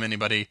to defame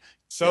anybody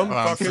Some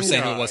fucking for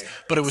saying guy. who it was.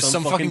 But it was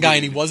some fucking fucking guy,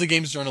 and dude. he was a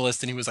games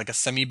journalist, and he was like a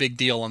semi-big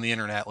deal on the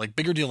internet, like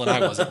bigger deal than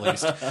I was at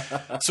least.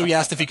 So he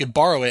asked if he could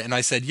borrow it, and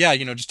I said, yeah,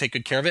 just take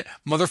good care of it.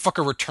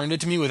 Motherfucker returned it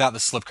to me without the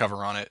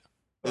slipcover on it.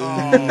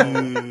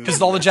 Oh.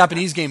 Because all the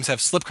Japanese games have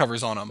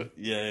slipcovers on them.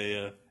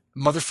 Yeah.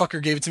 Motherfucker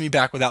gave it to me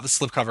back without the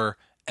slipcover,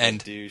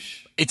 and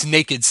Douche. it's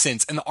naked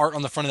since. And the art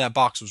on the front of that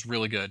box was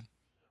really good.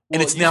 And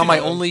Well, it's you now should my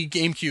have- only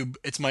GameCube.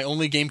 It's my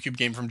only GameCube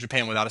game from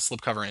Japan without a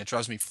slipcover, and it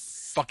drives me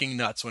fucking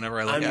nuts whenever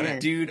I look at it.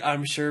 Dude,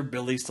 I'm sure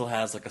Billy still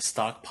has like a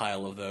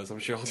stockpile of those. I'm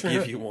sure he'll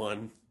give you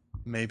one.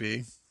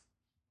 Maybe.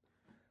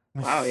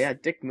 Wow, yeah,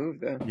 dick move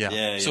though.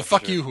 Yeah. So for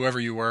fuck sure. you, whoever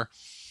you were.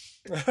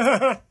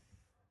 That's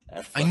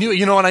I knew it.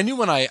 You know what? I knew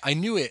when I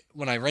knew it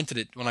when I rented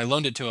it, when I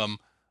loaned it to him.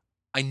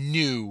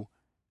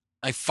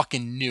 I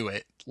fucking knew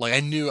it. Like,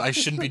 I knew I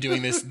shouldn't be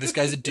doing this. This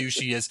guy's a douche.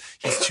 He's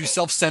too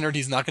self-centered.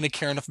 He's not going to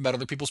care enough about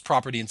other people's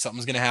property, and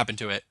something's going to happen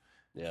to it.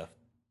 Yeah.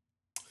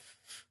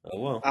 Oh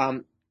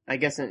well. I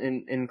guess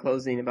in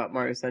closing about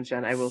Mario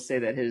Sunshine, I will say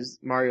that his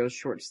Mario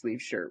short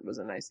sleeve shirt was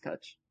a nice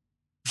touch.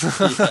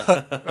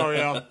 Oh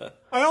yeah.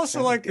 I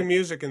also like the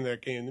music in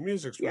that game. The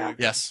music's really good.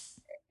 Yes.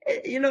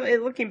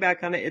 Looking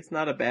back on it, it's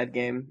not a bad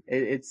game.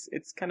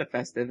 It's kind of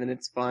festive and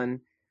it's fun.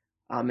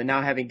 And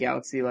now having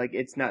Galaxy, like,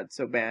 it's not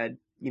so bad.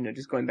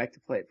 Just going back to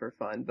play it for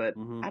fun. But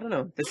I don't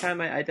know. This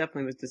time I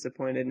definitely was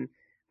disappointed, and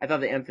I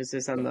thought the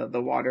emphasis on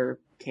the water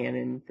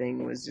cannon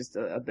thing was just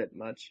a bit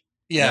much.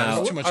 Yeah,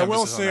 there's too much I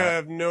will emphasis on say that. I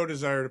have no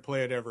desire to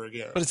play it ever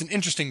again. But it's an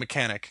interesting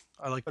mechanic.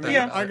 I like that.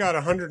 Yeah, I got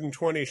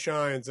 120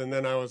 shines, and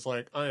then I was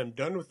like, I am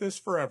done with this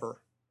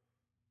forever.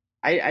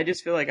 I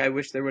just feel like I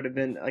wish there would have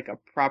been like a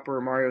proper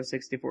Mario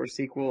 64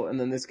 sequel, and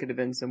then this could have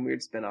been some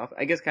weird spin-off.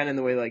 I guess kind of in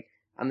the way like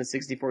on the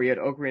 64 you had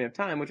Ocarina of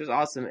Time, which was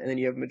awesome, and then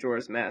you have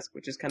Majora's Mask,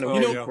 which is kind of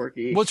weird and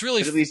quirky. What's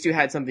really but at least you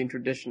had something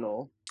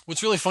traditional.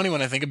 What's really funny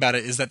when I think about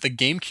it is that the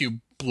GameCube,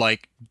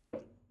 like,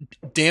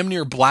 damn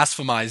near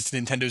blasphemized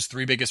Nintendo's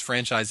three biggest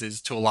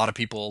franchises to a lot of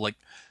people. Like,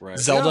 Right.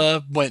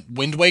 Zelda went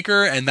Wind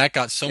Waker, and that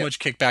got so much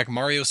kickback.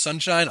 Mario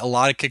Sunshine, a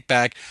lot of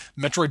kickback.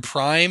 Metroid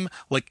Prime,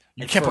 like,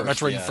 you can't put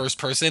Metroid in first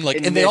person.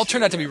 Like, and they all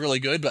turned out to be really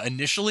good, but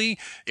initially,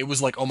 it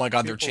was like, oh my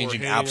god, they're People were changing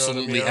hating on them,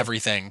 absolutely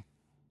everything.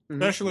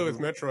 Especially with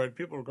Metroid,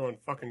 people were going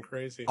fucking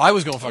crazy. I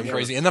was going fucking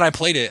crazy, and then I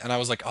played it, and I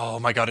was like, oh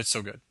my god, it's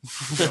so good.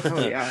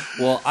 Oh, yeah.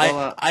 Well,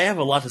 I have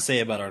a lot to say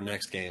about our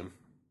next game.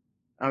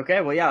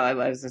 Okay, well, yeah, I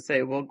was gonna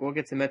say we'll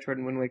get to Metroid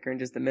and Wind Waker in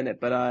just a minute,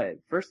 but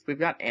first we've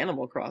got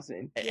Animal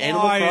Crossing.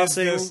 Animal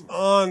Crossing. Is this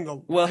on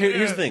the Well,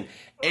 here's the thing.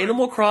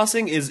 Animal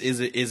Crossing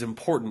is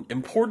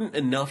important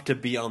enough to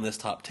be on this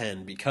top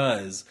 10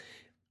 because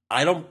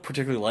I don't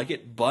particularly like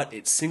it, but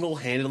it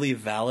single-handedly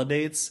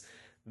validates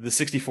the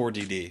 64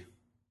 DD.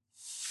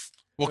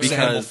 Well, because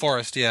Animal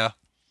Forest, yeah.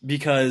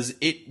 Because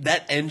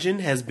that engine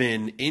has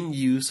been in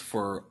use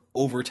for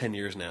over 10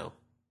 years now.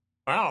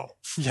 Wow.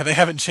 Yeah, they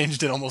haven't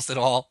changed it almost at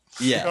all.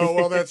 Yeah. Oh,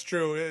 well, that's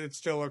true. It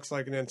still looks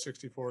like an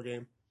N64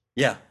 game.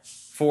 Yeah.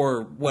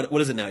 For what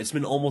is it now? It's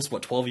been almost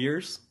 12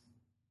 years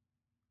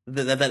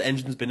that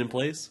engine's been in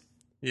place.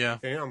 Yeah.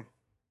 Damn.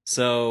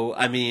 So,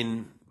 I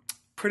mean,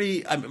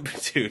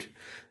 dude,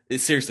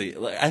 seriously,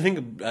 I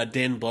think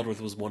Dan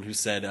Bloodworth was one who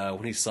said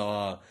when he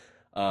saw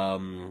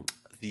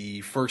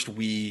the first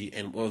Wii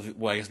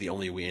and I guess the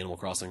only Wii Animal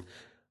Crossing,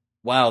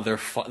 wow, they're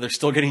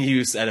still getting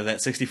use out of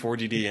that 64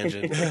 DD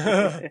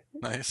engine.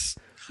 Nice.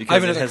 Because I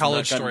have another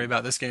college story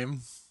about this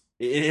game.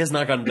 It has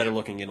not gotten better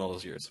looking in all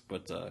those years.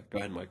 But go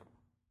ahead, Mike.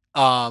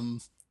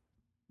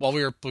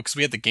 Because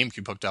we had the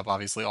GameCube hooked up,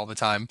 obviously, all the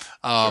time.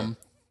 Sure.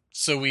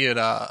 So we had,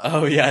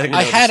 oh yeah,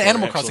 I had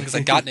Animal Crossing because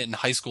I'd gotten it in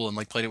high school and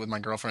like played it with my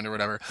girlfriend or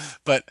whatever.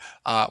 But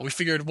we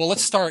figured, well,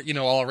 let's start.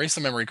 I'll erase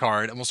the memory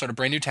card and we'll start a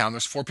brand new town.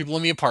 There's 4 people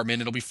in the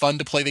apartment. It'll be fun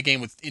to play the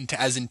game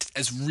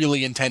as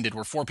really intended,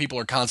 where 4 people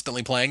are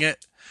constantly playing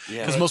it.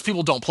 Yeah. Because most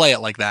people don't play it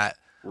like that.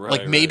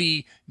 Right,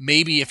 maybe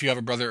if you have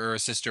a brother or a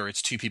sister,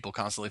 it's 2 people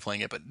constantly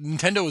playing it. But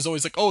Nintendo is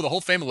always like, oh, the whole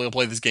family will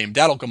play this game.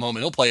 Dad'll come home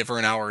and he'll play it for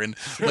an hour. And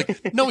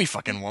like, no, he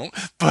fucking won't.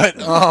 But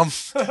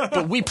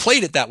but we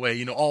played it that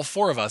way. All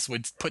 4 of us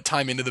would put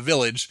time into the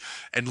village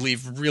and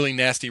leave really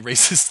nasty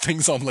racist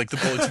things on like the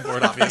bulletin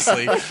board,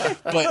 obviously.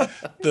 But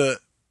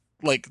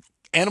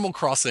Animal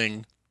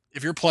Crossing,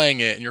 if you're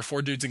playing it and you're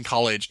 4 dudes in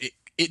college,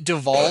 it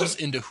devolves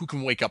into who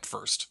can wake up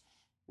first.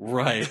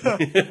 Right.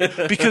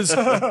 Because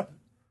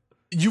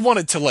we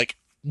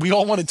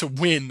all wanted to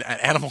win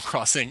at Animal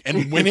Crossing,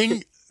 and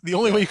winning, the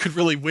only way you could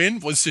really win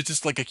was to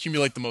just like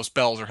accumulate the most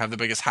bells or have the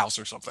biggest house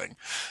or something,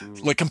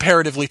 like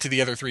comparatively to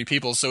the other 3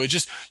 people. So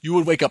you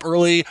would wake up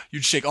early,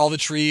 you'd shake all the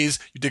trees,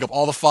 you'd dig up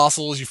all the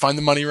fossils, you find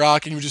the money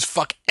rock, and you would just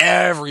fuck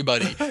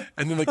everybody.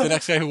 And then like the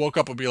next guy who woke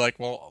up would be like,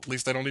 well, at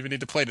least I don't even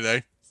need to play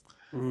today.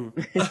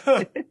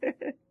 Yeah.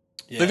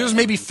 Like there's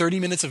maybe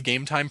 30 minutes of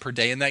game time per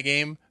day in that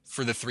game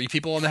for the 3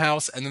 people in the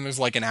house, and then there's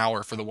like an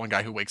hour for the one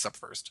guy who wakes up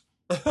first.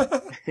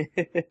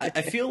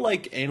 I feel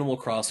like Animal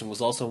Crossing was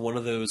also one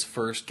of those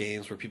first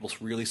games where people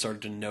really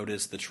started to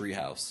notice the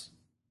treehouse.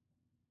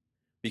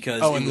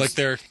 Because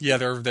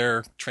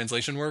their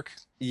translation work.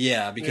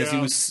 Yeah, because he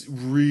was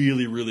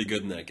really, really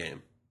good in that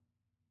game.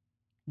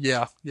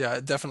 Yeah,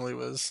 it definitely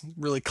was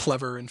really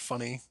clever and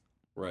funny.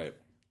 Right.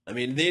 I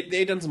mean,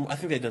 they done some. I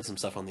think they'd done some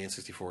stuff on the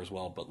N64 as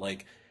well, but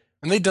like,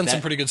 and they'd done some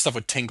pretty good stuff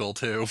with Tingle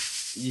too.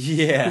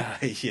 Yeah,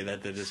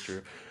 that is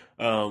true.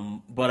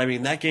 But I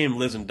mean, that game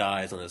lives and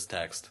dies on its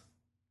text.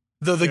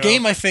 The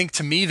game I think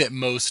to me that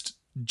most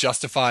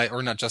most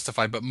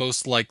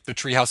like the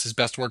Treehouse's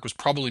best work was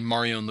probably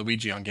Mario and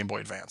Luigi on Game Boy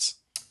Advance.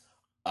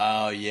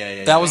 Oh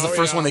yeah. That was the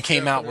first one that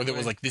came out where it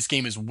was like, this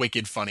game is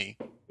wicked funny.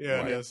 Yeah,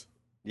 right. It is.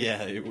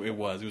 Yeah, it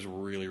was. It was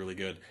really, really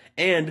good.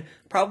 And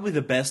probably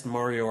the best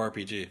Mario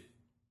RPG.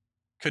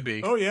 Could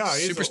be. Oh yeah,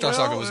 Superstar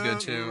Saga was good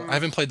too. I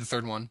haven't played the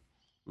third one.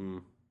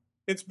 Mm.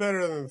 It's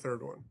better than the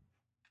third one.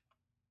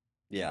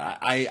 Yeah,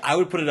 I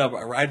would put it up.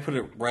 I'd put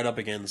it right up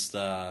against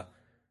the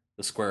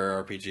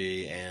Square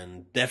RPG,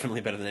 and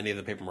definitely better than any of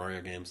the Paper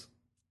Mario games.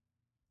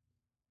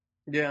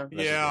 Yeah.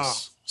 Yeah.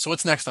 So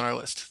what's next on our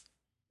list?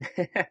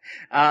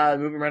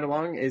 Moving right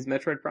along is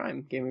Metroid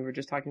Prime, game we were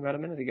just talking about a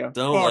minute ago.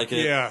 Don't Fuck like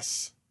it.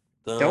 yes.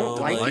 Don't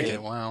like Like it.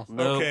 it? Wow.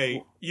 No.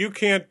 Okay, you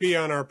can't be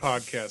on our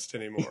podcast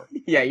anymore.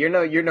 Yeah, you're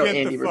no Get the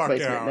Andy fuck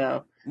replacement out.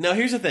 now. No,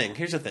 here's the thing.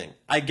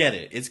 I get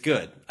it. It's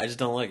good. I just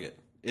don't like it.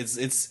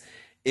 Here's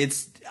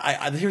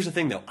the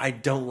thing though. I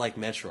don't like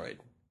Metroid.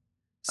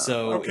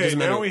 So it Okay, doesn't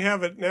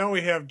matter. now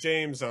we have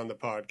James on the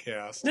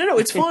podcast. No,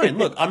 it's fine.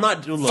 Look, I'm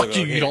not. Look, Fuck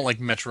you! okay. You don't like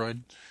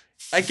Metroid.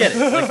 I get it.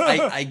 Like,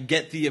 I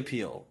get the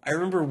appeal. I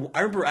remember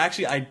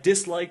actually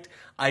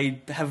I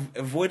have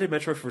avoided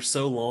Metroid for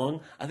so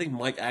long. I think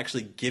Mike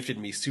actually gifted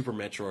me Super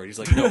Metroid. He's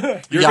like, no,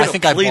 you're Yeah, gonna I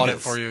think I play bought it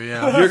this. for you.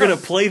 Yeah. You're gonna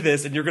play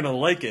this and you're gonna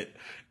like it.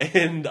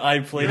 And I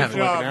played it Good for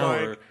like an job,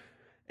 hour Mike.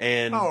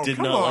 and Oh, did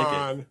come not like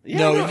on. it. Yeah,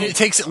 No, it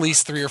takes at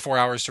least 3 or 4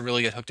 hours to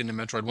really get hooked into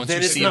Metroid. Once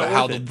Then you it's see not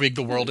how worth it. big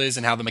the world is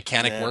and how the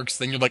mechanic Yeah. works,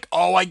 then you're like,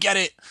 oh, I get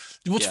it.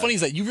 What's Yeah. funny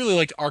is that you really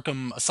liked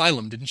Arkham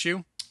Asylum, didn't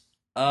you?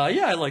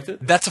 Yeah, I liked it.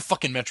 That's a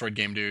fucking Metroid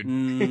game, dude.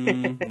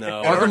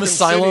 No. Arkham Arkham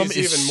Asylum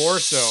City's is even more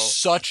so.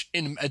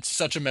 it's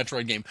such a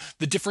Metroid game.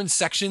 The different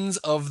sections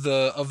of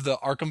the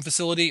Arkham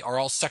facility are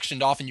all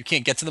sectioned off, and you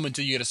can't get to them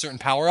until you get a certain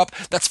power up.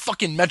 That's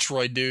fucking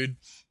Metroid, dude.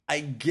 I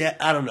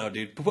don't know,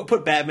 dude.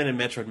 Put Batman in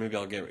Metroid, maybe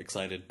I'll get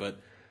excited. But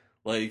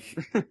like,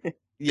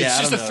 yeah, It's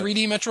I just a don't know.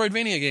 3D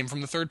Metroidvania game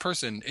from the third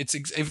person.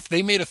 If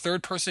they made a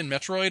third person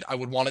Metroid, I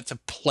would want it to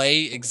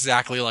play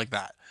exactly like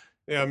that.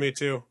 Yeah, me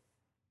too.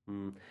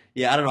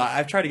 Yeah, I don't know.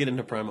 I've tried to get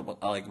into Prime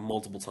like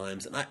multiple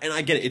times, and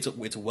I get it.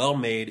 It's well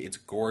made. It's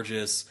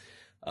gorgeous.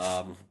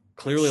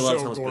 Clearly, a lot of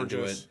So time was put into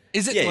gorgeous. it.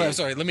 Is it? Yeah, well, yeah.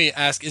 Sorry, let me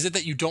ask. Is it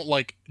that you don't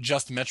like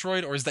just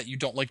Metroid, or is that you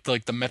don't like the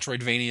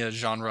Metroidvania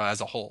genre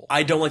as a whole?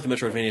 I don't like the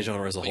Metroidvania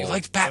genre as a whole. You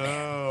liked Batman.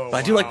 Oh, but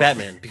I do like wow.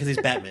 Batman because he's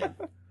Batman.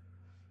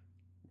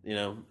 You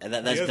know, and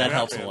that He is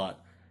helps a Batman. lot.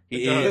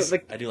 He It does. is.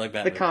 I do like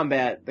The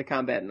Batman.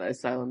 combat in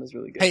Asylum is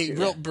really good. Hey,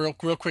 too.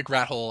 real quick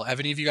rat hole. Have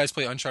any of you guys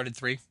played Uncharted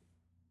 3?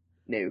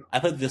 No. I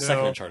played the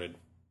second No. Uncharted.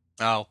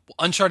 Oh,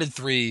 Uncharted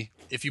 3,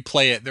 if you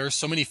play it, there are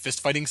so many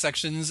fist fighting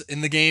sections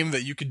in the game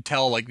that you could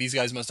tell, like, these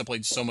guys must have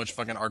played so much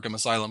fucking Arkham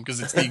Asylum,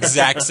 because it's the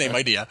exact same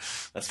idea.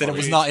 That's That it funny.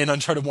 was not in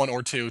Uncharted 1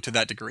 or 2 to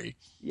that degree.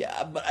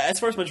 Yeah, but as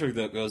far as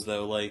Metroid goes,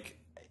 though, like,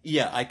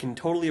 yeah, I can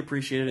totally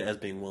appreciate it as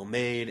being well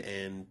made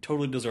and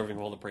totally deserving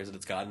of all the praise that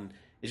it's gotten.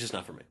 It's just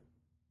not for me.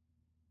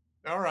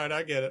 All right,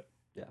 I get it.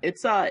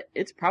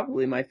 It's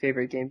probably my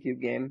favorite GameCube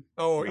game.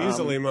 Oh,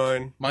 easily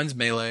mine. Mine's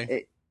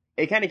Melee.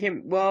 It kind of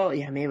came, well,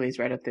 yeah, Melee's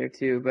right up there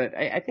too, but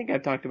I think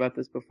I've talked about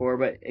this before,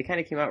 but it kind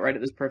of came out right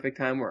at this perfect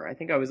time where I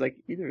think I was like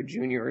either a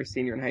junior or a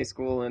senior in high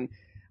school, and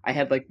I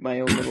had like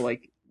my own little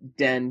like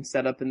den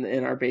set up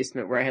in our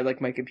basement where I had like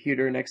my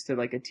computer next to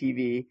like a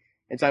TV,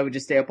 and so I would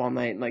just stay up all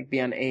night and like be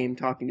on AIM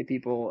talking to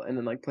people and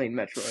then like playing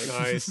Metroid.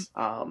 Nice.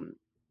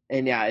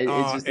 And yeah,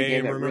 it's just a game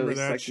AIM, that remember really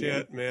that sucked me in.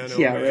 shit, man? Oh,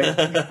 Yeah,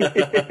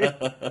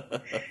 man.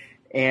 right.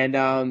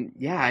 And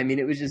yeah, I mean,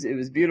 it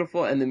was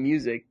beautiful, and the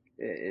music,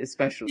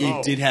 especially,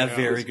 It did have yeah,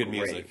 very was good great.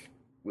 music.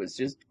 Was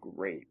just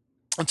great.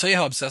 I'll tell you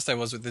how obsessed I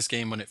was with this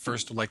game when it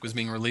first like was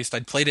being released.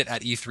 I'd played it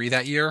at E3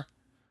 that year.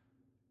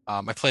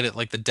 I played it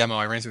like the demo.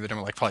 I ran through the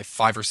demo like probably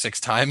 5 or 6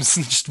 times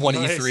in just one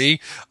Nice. E3.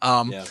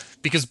 Yeah.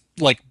 Because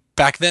like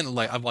back then,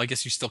 like well, I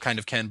guess you still kind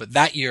of can, but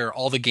that year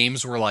all the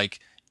games were like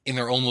in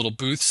their own little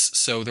booths,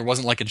 so there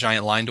wasn't like a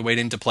giant line to wait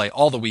in to play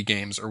all the Wii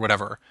games or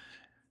whatever.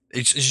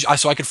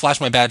 So I could flash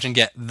my badge and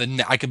get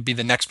I could be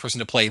the next person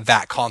to play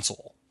that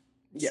console.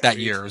 Yeah, That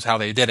year is how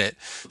they did it.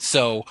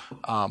 So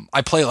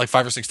I played it like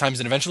 5 or 6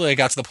 times, and eventually I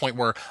got to the point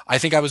where I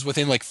think I was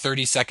within like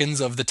 30 seconds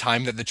of the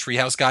time that the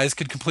Treehouse guys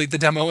could complete the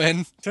demo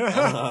in.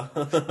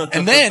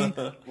 And then,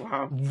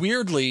 Wow.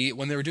 weirdly,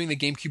 when they were doing the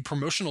GameCube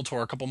promotional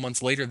tour a couple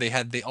months later, they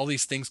had all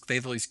these things, they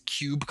had all these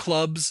cube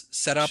clubs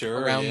set up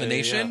Sure, around yeah, the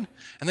nation, yeah.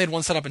 and they had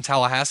one set up in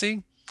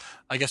Tallahassee.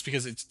 I guess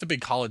because it's the big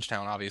college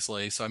town,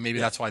 obviously, so maybe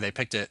that's why they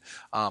picked it.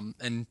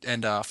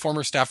 And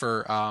former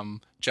staffer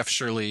Jeff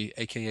Shirley,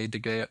 aka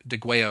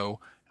DeGueo,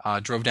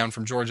 drove down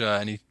from Georgia,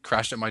 and he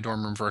crashed at my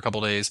dorm room for a couple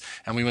days,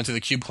 and we went to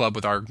the Cube Club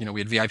with our, we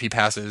had VIP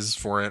passes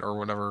for it or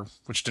whatever,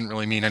 which didn't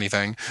really mean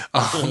anything,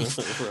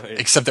 Right.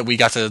 except that we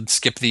got to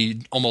skip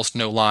the almost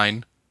no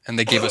line, and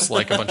they gave us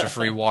like a bunch of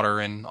free water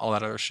and all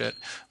that other shit.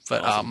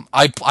 But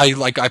I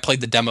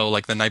played the demo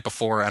like the night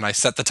before, and I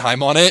set the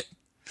time on it,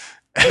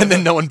 and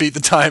then no one beat the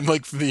time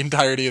like for the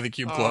entirety of the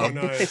Cube Oh, Club.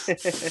 nice.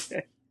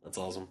 That's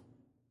awesome.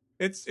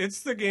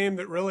 It's the game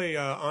that really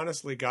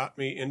honestly got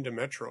me into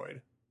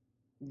Metroid.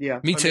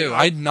 Yeah. Me I too. mean,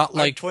 I'd not I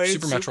liked played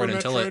Super Metroid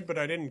until it. but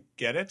I didn't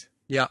get it.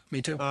 Yeah,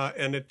 me too.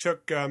 And it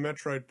took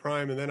Metroid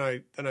Prime, and then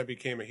I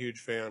became a huge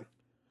fan.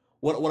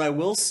 What I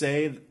will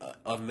say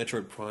of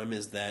Metroid Prime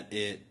is that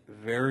it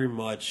very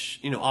much,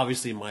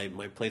 obviously my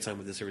playtime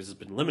with this series has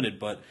been limited,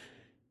 but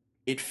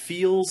it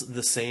feels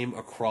the same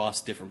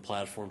across different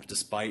platforms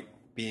despite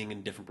being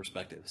in different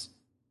perspectives.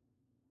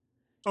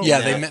 Oh, Yeah,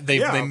 of they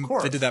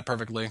course. did that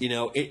perfectly.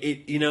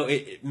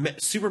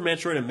 Super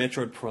Metroid and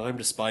Metroid Prime,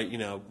 despite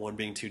one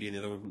being 2D and the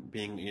other one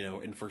being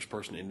in first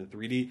person into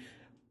 3D,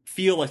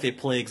 feel like they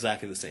play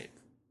exactly the same.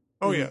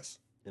 Oh yes.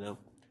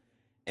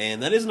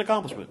 And that is an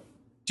accomplishment.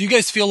 Do you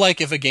guys feel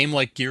like if a game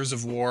like Gears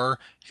of War,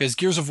 because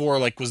Gears of War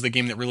was the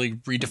game that really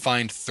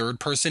redefined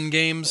third-person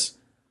games?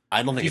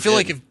 I don't think. You feel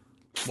like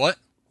what?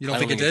 You don't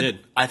think it did?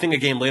 I think a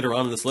game later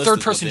on in this list.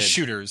 Third-person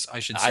shooters, I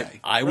should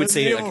say. I would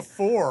say Resident Evil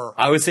 4.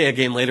 I would say a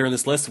game later in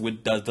this list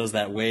does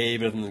that way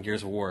better than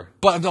Gears of War.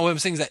 But no, what I'm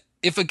saying is that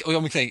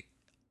let me say,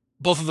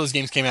 both of those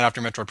games came out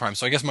after Metroid Prime.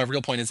 So I guess my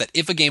real point is that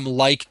if a game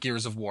like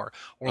Gears of War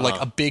or like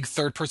a big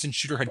third-person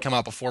shooter had come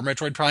out before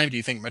Metroid Prime, do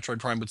you think Metroid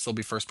Prime would still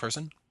be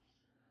first-person?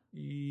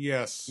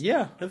 Yes.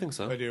 Yeah, I think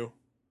so. I do.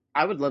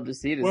 I would love to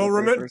see it. As well,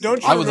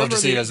 don't you I would love to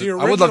see it as. I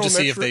would love to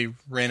see if they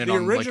ran it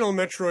on. The original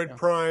Metroid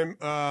Prime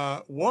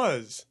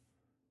was.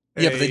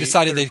 Yeah, but they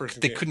decided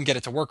they couldn't get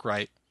it to work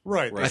right.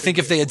 Right. I think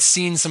if they had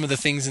seen some of the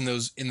things in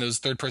those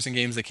third-person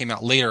games that came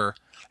out later,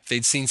 if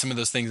they'd seen some of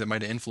those things that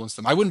might have influenced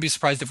them, I wouldn't be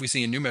surprised if we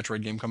see a new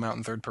Metroid game come out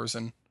in third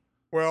person.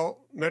 Well,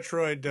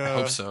 Metroid. I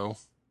hope so.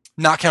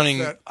 Not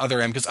counting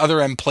Other M, because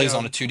Other M plays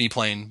on a 2D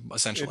plane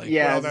essentially.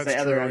 That's the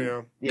Other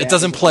M. It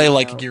doesn't play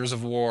like Gears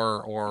of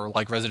War or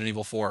like Resident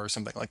Evil 4 or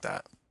something like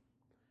that.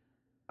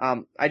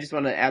 I just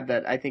want to add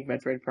that I think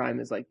Metroid Prime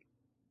is like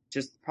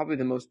just probably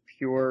the most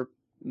pure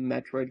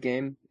Metroid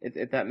game,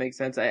 if that makes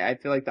sense. I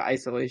feel like the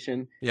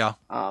isolation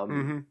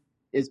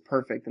is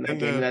perfect in that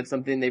game. And that's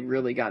something they've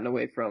really gotten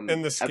away from.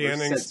 And the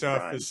scanning stuff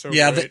Prime. Is so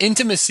great. The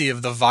intimacy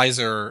of the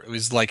visor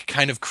was like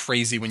kind of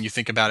crazy when you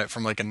think about it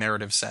from like a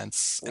narrative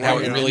sense. And how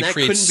it really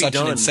creates such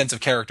a sense of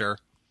character.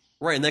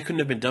 Right, and that couldn't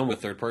have been done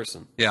with third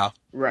person. Yeah.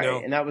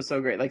 Right, and that was so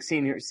great. Like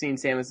seeing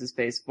Samus's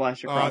face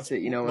flash across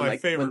it, my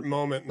favorite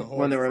moment in the whole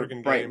when there were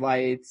bright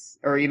lights,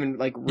 or even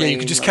like rain. Yeah, you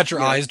could just catch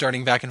your eyes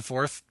darting back and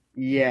forth.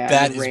 Yeah,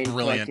 that is rain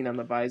brilliant. Collecting on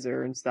the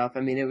visor and stuff. I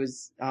mean, it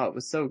was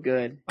so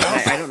good.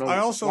 I don't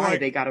know why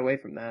they got away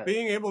from that.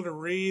 Being able to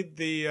read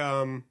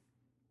the,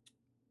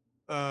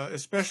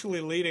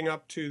 especially leading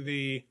up to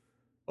the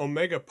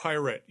Omega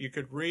Pirate, you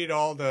could read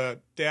all the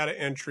data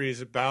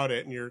entries about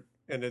it,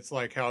 and it's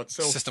like how it's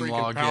so System freaking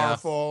log,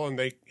 powerful, and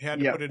they had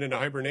to put it into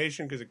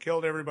hibernation because it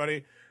killed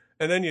everybody.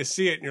 And then you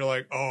see it, and you're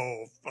like,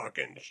 oh,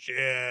 fucking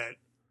shit.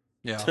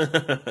 Yeah.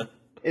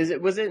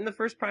 Was it in the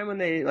first Prime when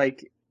they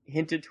like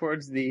hinted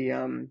towards the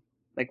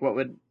like what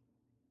would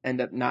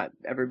end up not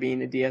ever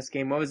being a DS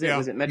game? What was it?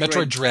 Was it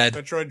Metroid Dread?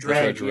 Metroid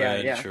Dread.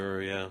 Yeah.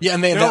 Sure, yeah. Yeah,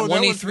 and they had that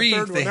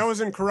 1E3 thing. That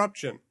was in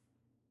Corruption.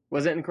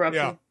 Was it in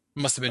Corruption? Yeah.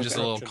 Must have been just a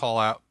little call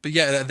out. But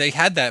yeah, they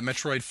had that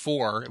Metroid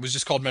 4. It was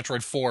just called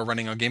Metroid 4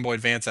 running on Game Boy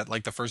Advance at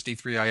like the first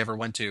E3 I ever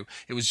went to.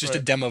 It was just a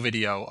demo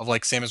video of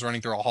like Samus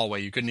running through a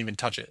hallway. You couldn't even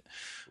touch it.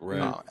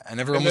 Right. And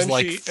everyone was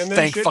like,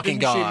 thank fucking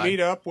God. Didn't she meet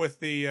up with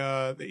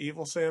the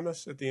evil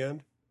Samus at the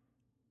end?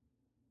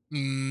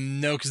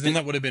 No, because then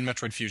that would have been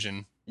Metroid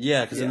Fusion.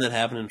 Yeah, because didn't that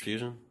happen in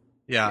Fusion?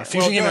 Yeah,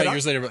 Fusion came out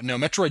years later, but no,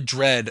 Metroid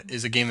Dread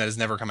is a game that has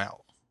never come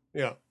out.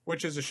 Yeah,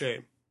 which is a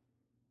shame.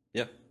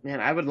 Yep. Man,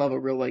 I would love a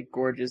real like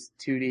gorgeous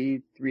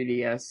 2D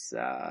 3DS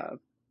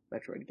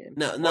Metroid game.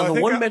 Now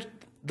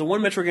the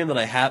one Metroid game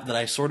that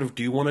I sort of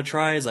do want to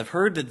try is I've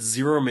heard that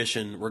Zero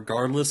Mission,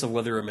 regardless of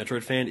whether you're a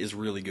Metroid fan, is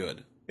really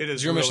good. It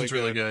is. Zero Mission's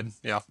really good.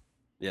 Yeah.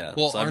 Yeah.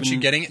 Well, aren't you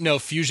getting it? No,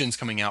 Fusion's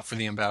coming out for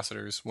the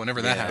ambassadors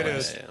whenever that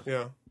happens. It is.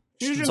 Yeah.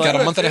 Fusion's got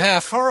a month and a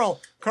half.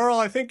 Carl,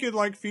 I think you'd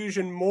like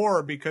Fusion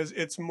more because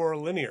it's more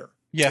linear.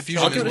 Yeah,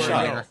 Fusion is more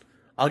linear.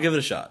 I'll give it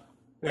a shot.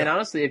 Yeah. And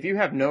honestly, if you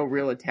have no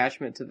real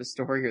attachment to the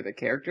story or the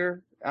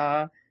character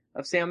of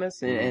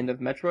Samus and of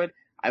Metroid,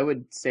 I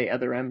would say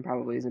Other M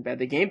probably isn't bad.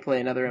 The gameplay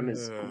in Other M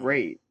is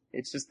great.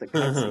 It's just the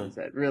cutscenes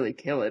that really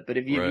kill it. But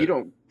if you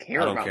don't care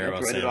about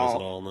Metroid at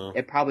all, no.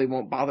 It probably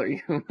won't bother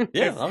you.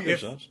 Yeah, I'll give it a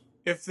shot.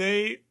 If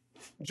they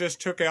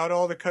just took out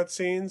all the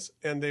cutscenes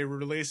and they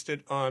released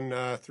it on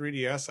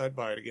 3DS, I'd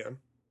buy it again.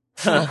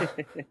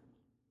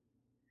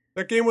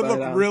 That game would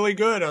look really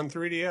good on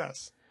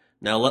 3DS.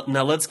 Now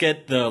let's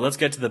get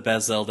to the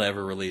best Zelda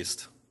ever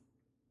released.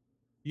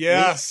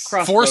 Yes,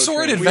 Four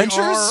Sword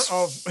Adventures.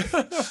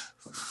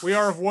 We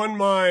are of one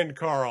mind,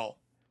 Carl.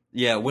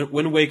 Yeah,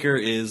 Wind Waker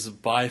is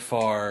by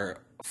far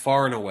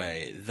and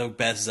away the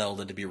best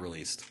Zelda to be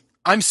released.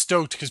 I'm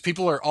stoked because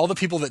all the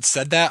people that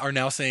said that are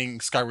now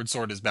saying Skyward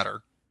Sword is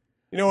better.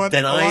 You know what?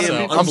 Then I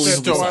am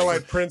unbelievably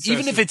Twilight Princess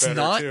even if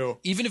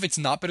it's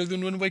not better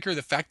than Wind Waker,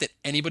 the fact that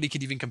anybody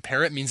could even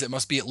compare it means it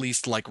must be at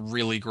least like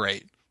really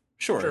great.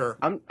 Sure.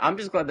 I'm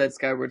just glad that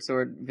Skyward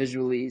Sword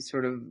visually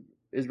sort of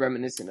is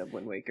reminiscent of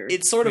Wind Waker.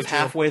 It's sort of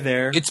halfway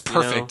there. It's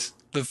perfect.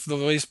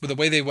 The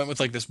way they went with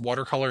like this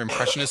watercolor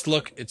impressionist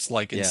look, it's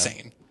like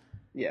insane.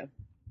 Yeah.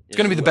 It's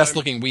going to be the best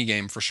looking Wii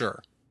game for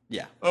sure.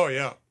 Yeah. Oh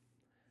yeah.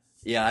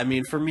 Yeah, I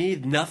mean for me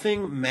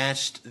nothing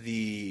matched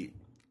the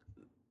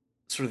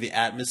sort of the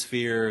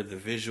atmosphere, the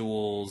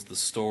visuals, the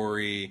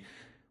story,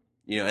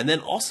 and then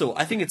also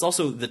I think it's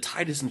also the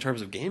tightest in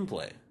terms of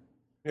gameplay.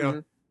 Yeah.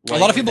 Mhm. A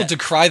lot of people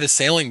decry the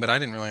sailing, but I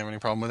didn't really have any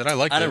problem with it. I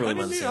liked it. didn't really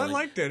mind the I sailing.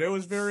 liked it. It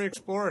was very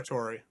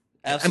exploratory.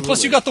 Absolutely. And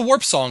plus, you got the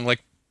warp song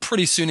like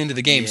pretty soon into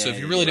the game, so if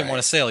you really didn't right.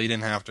 want to sail, you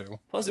didn't have to.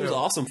 Plus, it was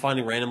awesome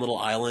finding random little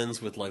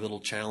islands with like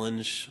little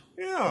challenge,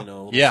 Yeah.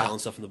 little Yeah.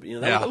 challenge stuff in the,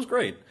 that was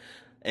great.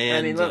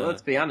 And I mean,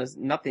 let's be honest.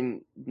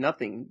 Nothing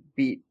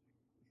beat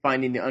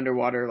finding the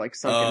underwater like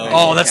sunken.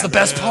 Oh, that's the cabin.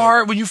 best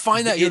part. When you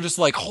find that, you're just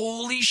like,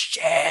 holy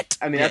shit.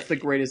 I mean, that's the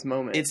greatest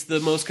moment. it's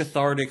the most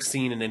cathartic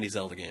scene in any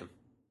Zelda game.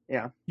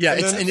 Yeah. Yeah,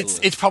 And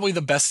it's probably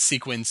the best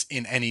sequence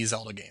in any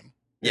Zelda game.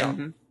 Yeah,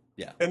 Mhm.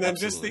 yeah. And then absolutely.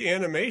 just the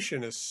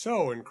animation is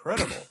so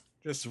incredible.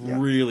 Just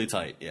really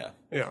tight. Yeah,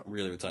 yeah.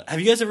 really tight. Have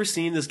you guys ever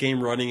seen this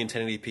game running in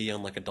 1080p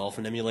on like a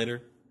Dolphin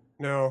emulator?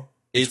 No.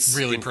 It's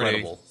really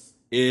incredible.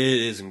 It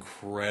is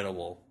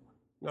incredible.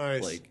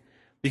 Nice. Like,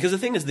 because the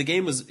thing is, the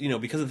game was,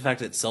 because of the fact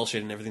that it's cell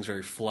shaded and everything's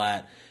very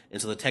flat, and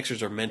so the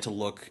textures are meant to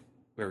look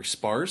very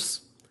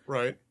sparse.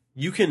 Right.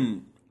 You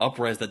can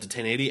upres that to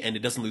 1080, and it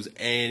doesn't lose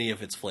any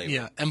of its flavor.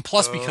 Yeah, and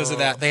plus because of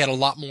that, they had a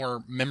lot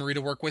more memory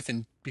to work with,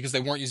 and because they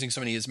weren't using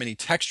as many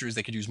textures,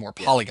 they could use more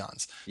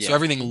polygons. So Yeah.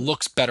 everything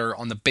looks better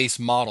on the base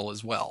model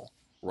as well.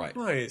 Right.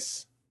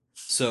 Nice.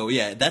 So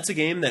yeah, that's a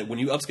game that when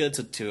you upscale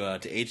it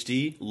to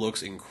HD,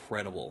 looks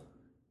incredible.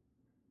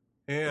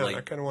 Yeah, Like-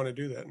 I kind of want to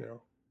do that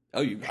now.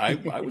 Oh,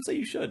 I would say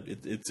you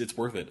should. It's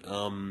worth it.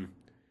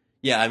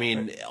 Yeah, I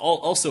mean,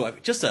 also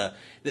just and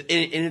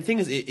the thing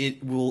is,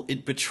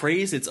 it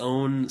betrays its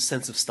own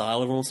sense of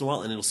style every once in a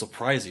while, and it'll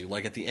surprise you.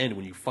 Like at the end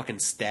when you fucking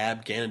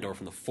stab Ganondorf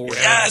in the forehead.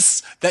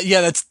 Yes,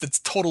 that's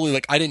totally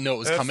like I didn't know it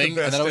was That's the coming, and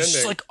best then I was just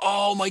ending. like,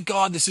 oh my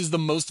god, this is the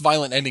most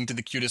violent ending to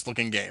the cutest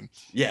looking game.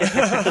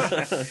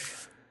 Yeah.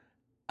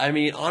 I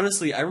mean,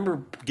 honestly, I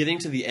remember getting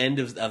to the end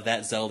of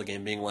that Zelda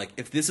game, being like,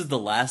 if this is the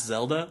last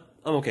Zelda,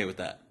 I'm okay with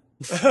that.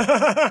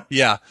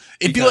 Yeah,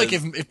 it'd be like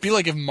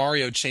if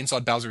Mario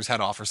chainsawed Bowser's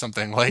head off or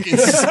something. Like it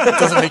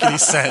doesn't make any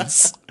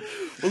sense.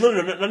 Well,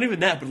 no, not even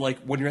that, but like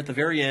when you're at the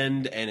very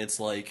end and it's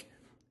like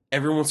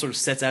everyone sort of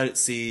sets out at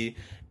sea,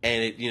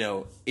 and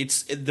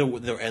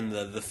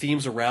the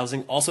themes are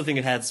rousing. Also, think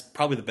it has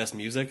probably the best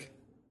music.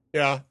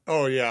 Yeah.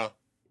 Oh, yeah.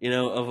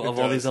 Of all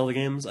does. these Zelda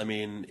games. I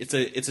mean, it's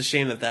a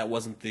shame that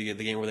wasn't the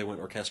game where they went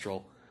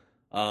orchestral,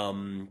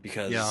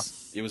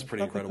 because it was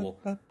pretty incredible.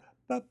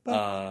 Man,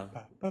 I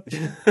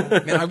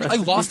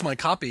lost my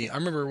copy. I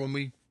remember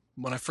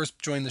when I first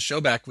joined the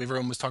show back,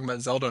 everyone was talking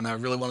about Zelda, and I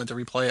really wanted to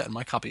replay it, and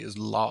my copy is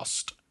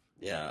lost.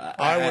 Yeah,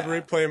 I would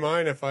replay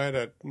mine if I had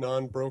a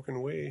non-broken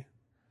Wii.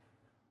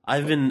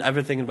 I've been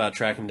thinking about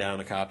tracking down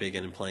a copy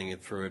again and playing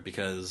it through it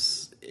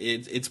because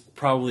it's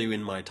probably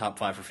in my top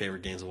 5 for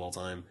favorite games of all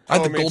time. I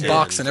had the me gold too.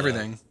 box and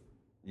everything.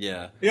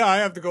 Yeah, Yeah, I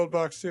have the gold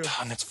box too.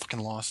 And it's fucking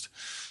lost.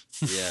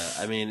 yeah.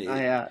 I mean,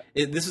 I I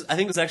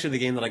think it was actually the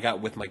game that I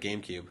got with my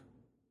GameCube.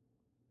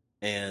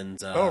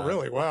 And Oh,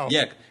 really? Wow.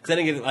 Yeah, because I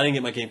didn't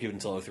get my GameCube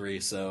until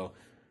 03, so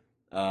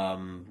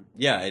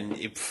yeah,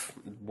 and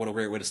what a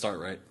great way to start,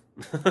 right?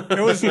 It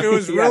was Yeah,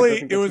 really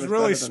it doesn't get much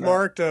better than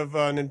smart of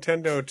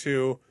Nintendo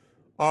to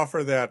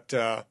offer that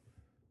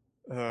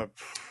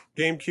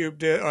GameCube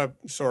Demo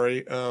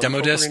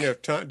disc? Ocarina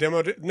of Time, the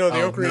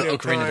Oh, Ocarina the of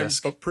Ocarina Time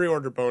disc.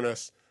 pre-order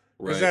bonus,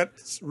 because that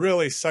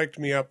really psyched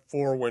me up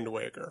for Wind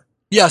Waker.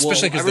 Yeah,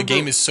 especially Well, because I the remember-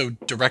 game is so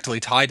directly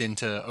tied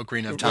into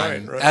Ocarina of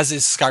Time, Right. as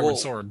is Skyward Well,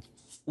 Sword.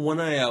 When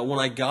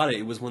I got it,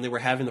 it was when they were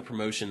having the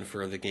promotion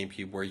for the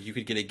GameCube where you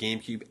could get a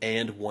GameCube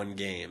and one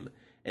game,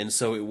 and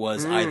so it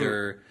was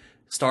either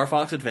Star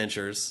Fox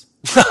Adventures,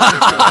 Feel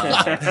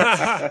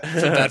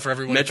bad for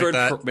everyone who picked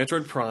that.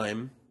 Metroid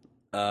Prime,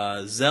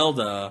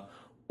 Zelda,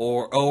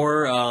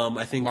 or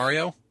I think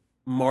Mario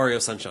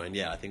Sunshine.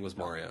 Yeah, I think it was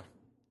Mario,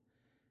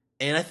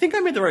 and I think I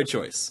made the right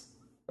choice.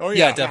 Oh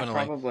Yeah, yeah, definitely.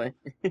 probably.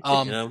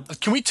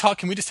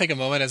 Can we just take a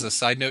moment as a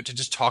side note to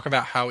just talk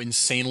about how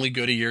insanely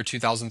good a year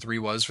 2003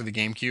 was for the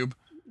GameCube?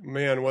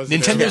 Man, was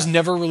it Nintendo's ever.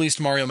 never released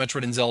Mario,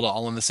 Metroid, and Zelda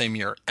all in the same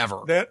year, ever.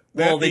 That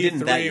Well, they E3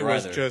 didn't that year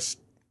was either. just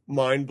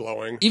mind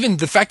blowing. Even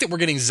the fact that we're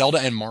getting Zelda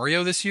and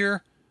Mario this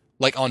year,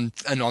 like on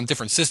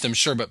different systems,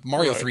 sure, but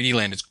Mario Right. 3D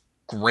Land is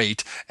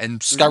great,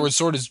 and Skyward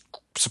Sword is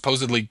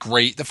supposedly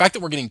great. The fact that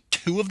we're getting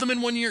 2 of them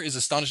in one year is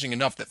astonishing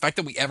enough. The fact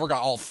that we ever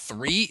got all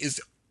 3 is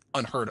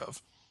unheard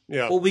of.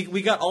 Yeah. Well,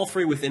 we got all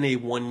 3 within a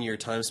 1-year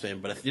time span,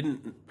 but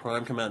didn't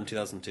Prime come out in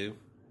 2002?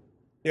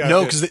 Yeah,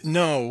 No, it because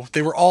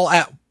they were all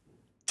at.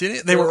 Did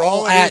it? They were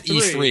all at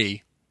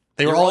E3.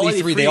 They were all at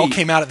E3. They all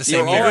came out at the They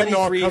same were all year. at didn't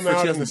all E3 come for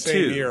out in the same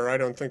 2002. year. I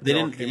don't think They they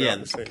all didn't- came yeah. out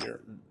in the same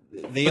year.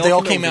 But they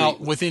all came out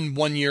with. within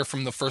 1 year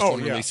from the first Oh,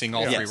 one yeah. releasing.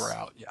 All Yeah. 3 Yes. were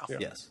out. Yeah. Yeah.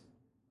 Yes.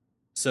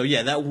 So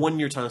yeah, that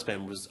 1-year time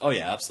span was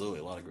absolutely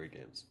a lot of great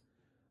games.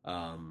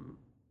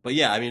 But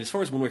yeah, I mean, as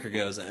far as Wind Waker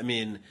goes, I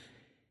mean,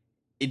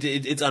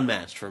 it's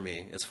unmatched for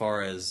me as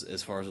far as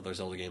other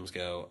Zelda games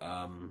go.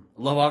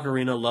 Love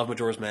Ocarina, love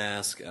Majora's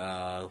Mask. There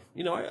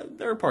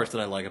are parts that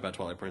I like about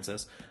Twilight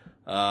Princess,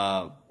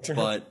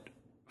 but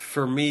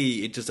for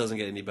me, it just doesn't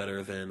get any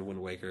better than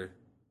Wind Waker.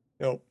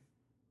 Nope.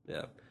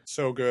 Yeah.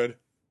 So good.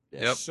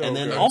 Yep. So And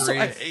then good. also,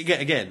 Agreed.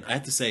 again, I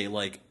have to say,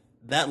 like,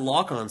 that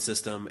lock-on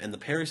system and the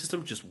parry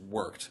system just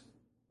worked.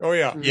 Oh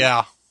yeah.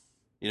 Yeah.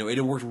 You know, it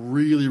worked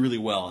really, really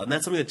well. And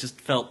that's something that just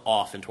felt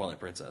off in Twilight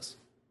Princess.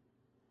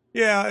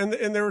 Yeah, and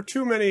there were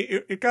too many.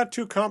 It got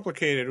too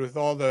complicated with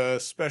all the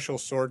special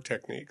sword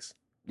techniques.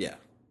 Yeah.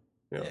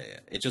 Yeah. Yeah.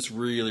 It just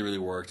really, really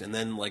worked. And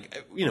then,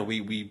 like, you know,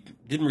 we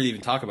didn't really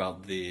even talk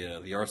about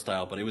the art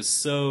style, but it was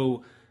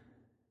so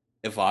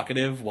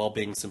evocative while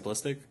being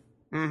simplistic.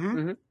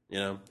 Mm-hmm. You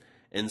know,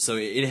 and so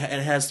it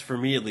has, for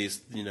me at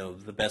least, you know,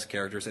 the best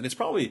characters, and it's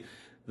probably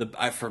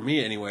for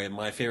me anyway,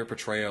 my favorite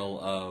portrayal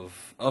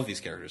of these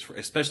characters,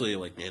 especially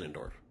like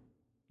Ganondorf.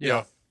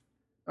 Yeah.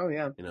 Oh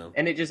yeah. You know,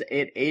 And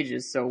it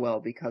ages so well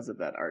because of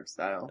that art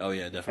style. oh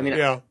yeah, I definitely. mean,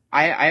 Yeah.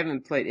 I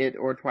haven't played it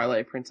or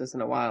Twilight Princess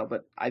in a while,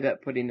 but I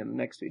bet putting them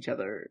next to each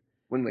other,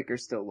 Wind Waker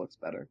still looks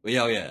better. Oh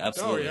yeah, Oh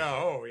absolutely. yeah.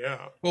 Oh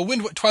yeah. Well,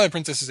 Twilight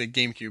Princess is a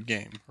GameCube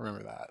game.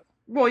 Remember that.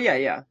 Well,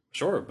 yeah.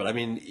 Sure, but I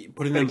mean, putting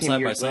But it them came side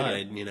by years later.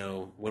 side, you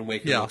know, Wind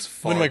Waker Yeah. looks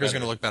far Wind Waker's better.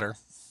 going to look better.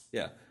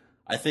 Yeah,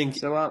 I think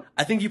So,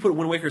 I think you put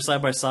Wind Waker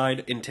side by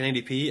side in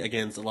 1080p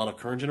against a lot of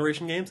current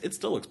generation games, it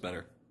still looks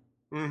better.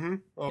 Mm-hmm.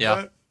 I'll Yeah.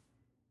 bet.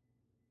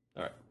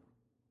 All right.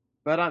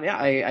 but yeah,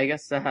 I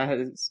guess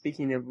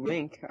speaking of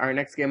Link, our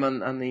next game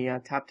on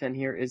the top 10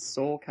 here is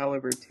Soul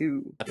Calibur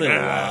 2. I played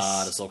Yes. a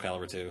lot of Soul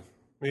Calibur 2.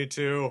 Me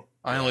too.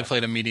 I only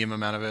played a medium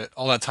amount of it.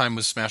 All that time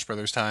was Smash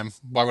Brothers time.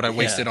 Why would I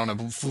waste Yeah.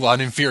 it on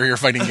inferior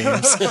fighting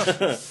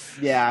games?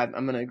 Yeah,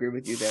 I'm gonna agree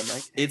with you there,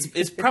 Mike.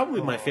 It's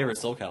probably my favorite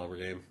Soul Calibur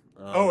game.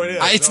 Oh, it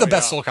is. It's the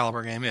best yeah. Soul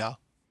Calibur game, yeah.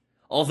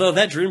 Although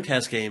that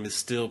Dreamcast game is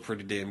still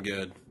pretty damn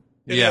good.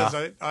 It Yeah.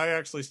 is. I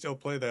actually still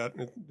play that.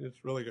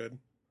 It's really good.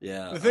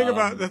 Yeah. The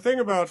thing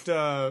about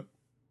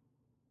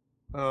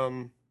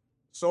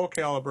Soul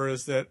Calibur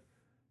is that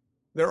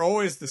they're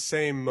always the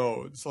same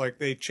modes. Like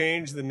they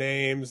change the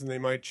names and they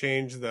might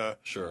change the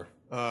Sure.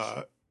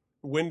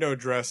 window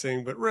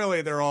dressing, but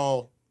really they're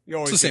all you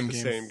always It's the get same the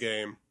game. same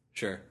game.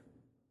 Sure.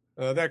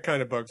 That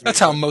kind of bugs me. That's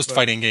how but- most but-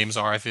 fighting games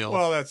are, I feel.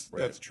 Well, that's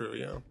Right. true.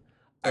 Yeah.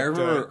 I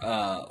But,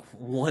 remember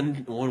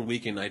one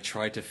weekend I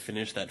tried to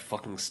finish that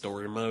fucking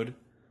story mode,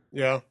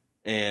 Yeah.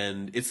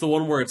 and it's the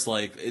one where it's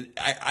like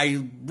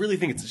I really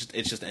think it's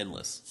just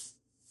endless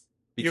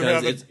You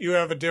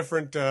have a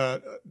different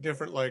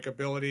like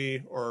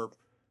ability or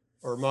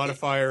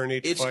modifier in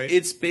each fight.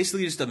 it's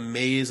basically just a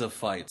maze of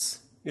fights.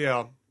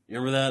 Yeah. You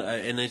remember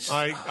that? And it's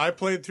I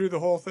played through the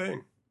whole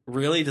thing.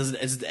 really does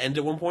it end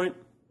at one point?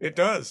 It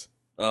does.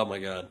 Oh my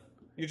god.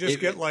 You just It-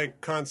 get like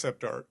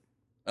concept art.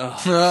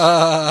 Ugh,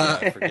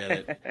 yeah, forget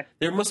it.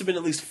 There must have been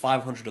at least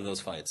 500 of those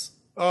fights.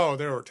 Oh,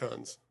 there were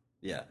tons.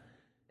 Yeah.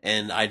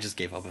 And I just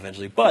gave up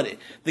eventually. But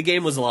the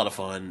game was a lot of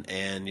fun,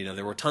 and you know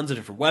there were tons of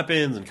different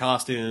weapons and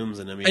costumes,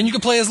 and I mean, and you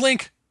can play as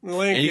Link.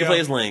 Link, and you can play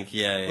as Link.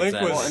 Yeah, Link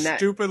exactly. was and that-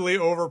 stupidly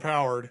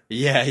overpowered.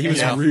 Yeah, he was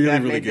Yeah. really,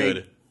 That really made the-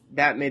 good.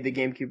 That made the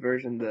GameCube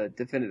version the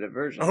definitive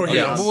version. Oh,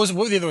 Yeah. yeah. What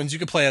were the other ones? You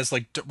could play as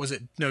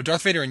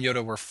Darth Vader and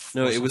Yoda were.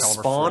 No, it was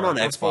Spawn on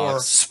Before.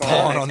 Xbox.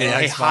 Spawn on the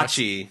and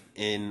Xbox.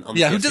 Heihachi on the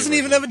Yeah, who PS2 doesn't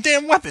even version. have a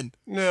damn weapon.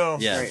 No.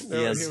 Yeah, Right. No,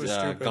 he has was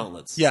stupid.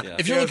 gauntlets. Yeah,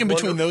 if He you're has looking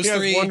between those he has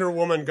three. Wonder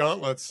Woman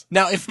gauntlets.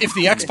 Now, if the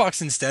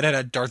Xbox instead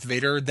had Darth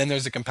Vader, then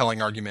there's a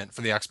compelling argument for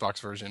the Xbox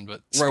version.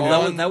 But Right,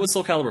 well, Spawn- that was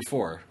Soul Calibur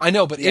 4. I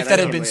know, but Yeah, if that that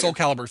had came been later. Soul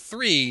Calibur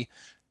 3,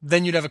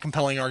 then you'd have a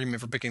compelling argument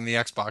for picking the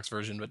Xbox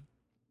version. But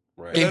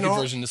Right. then GameCube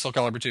all- version is Soul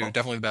Calibur 2,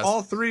 definitely the best.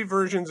 All three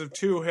versions of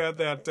 2 had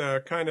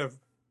that kind of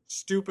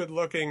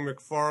stupid-looking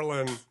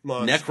McFarlane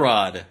monster.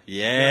 Necrod.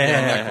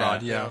 Yeah.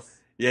 Necrod, yeah.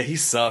 Yeah, he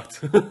sucked.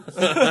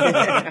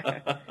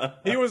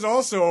 He was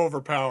also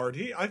overpowered.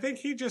 I think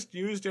he just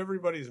used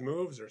everybody's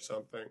moves or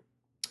something.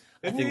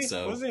 Didn't think he?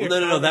 so. Wasn't he Well,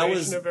 a no, that combination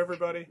was- of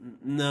everybody.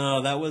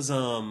 No, that was That's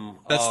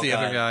oh, the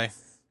God. other guy.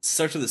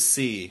 Starts with a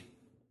C.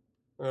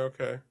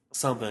 Okay. I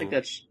Something. think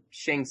that's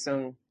Shang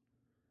Tsung.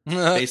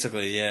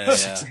 Basically, yeah.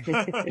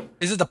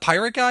 Is it the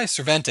pirate guy?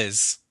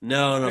 Cervantes.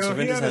 No, You know, he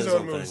Cervantes had has his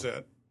own something.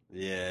 moveset.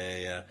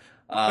 Yeah.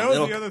 That was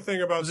it'll- the other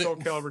thing about Was it- Soul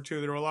Calibur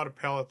 2. There were a lot of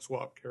palette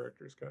swap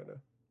characters, kind of.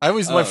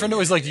 My friend yeah,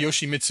 always liked yeah.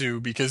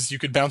 Yoshimitsu because you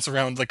could bounce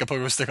around like a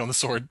pogo stick on the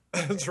sword.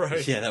 That's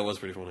right. Yeah, that was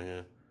pretty funny.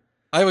 Yeah.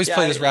 I always Yeah,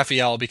 played as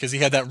Raphael because he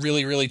had that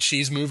really, really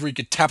cheese move where you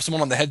could tap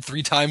someone on the head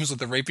 3 times with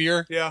the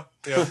rapier. Yeah.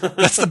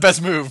 That's the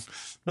best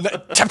move.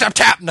 Tap, tap,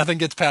 tap. Nothing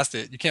gets past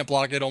it. You can't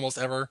block it almost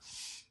ever.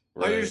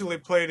 I usually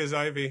played as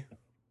Ivy.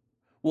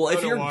 Well, I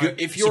if don't you're know why.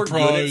 good, if you're good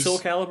at Surprise. Soul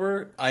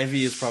Calibur,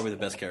 Ivy is probably the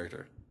best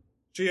character.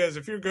 She is.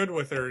 If you're good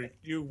with her,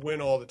 you win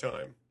all the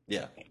time.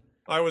 Yeah.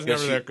 I was Yeah,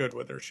 never she- that good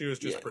with her. She was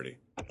just Yeah. pretty.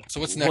 So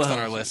what's next Well, on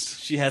our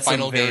list? She had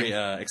Final some very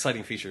game.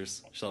 exciting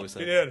features, shall we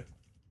say? She did.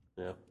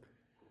 Yeah.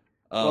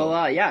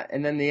 Well, yeah,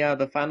 and then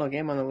the final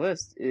game on the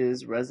list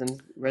is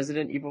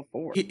Resident Evil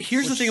 4.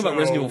 Here's the Which thing about so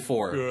Resident Evil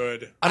 4.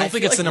 Good. I don't I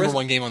think feel it's the like number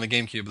one game on the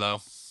GameCube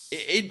though.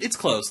 It's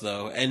close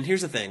though, and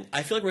here's the thing: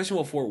 I feel like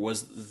Resident Evil 4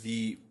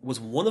 was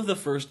one of the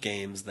first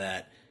games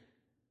that,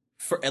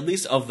 for at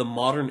least of the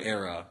modern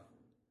era,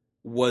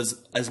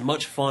 was as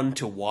much fun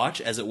to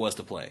watch as it was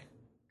to play.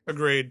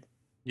 Agreed.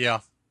 Yeah.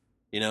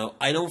 You know,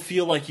 I don't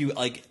feel like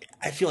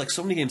I feel like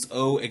so many games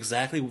owe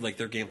exactly like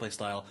their gameplay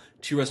style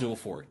to Resident Evil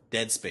 4,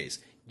 Dead Space,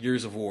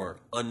 Gears of War,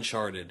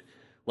 Uncharted.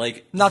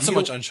 Like Not so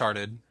much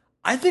Uncharted.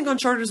 I think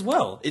Uncharted as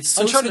well. It's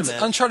so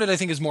cinematic. Uncharted, I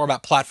think, is more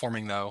about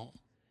platforming, though.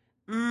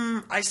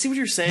 I see what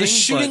you're saying. The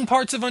shooting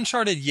parts of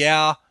Uncharted,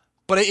 yeah.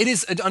 But it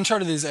is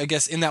Uncharted is, I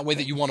guess, in that way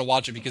that you want to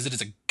watch it because it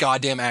is a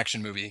goddamn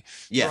action movie.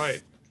 Yeah.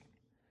 Right.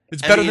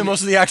 It's better than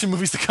most of the action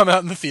movies that come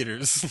out in the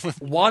theaters.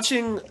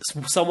 Watching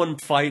someone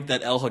fight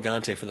that El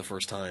Gigante for the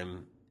first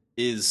time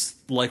is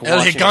like El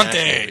watching an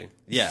action Gigante! movie.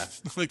 Yeah.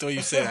 I like the way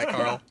you say that,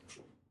 Carl.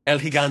 El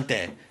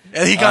Gigante.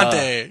 El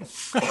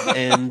Gigante!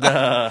 And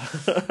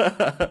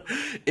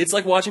it's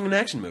like watching an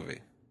action movie.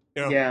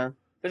 Yeah.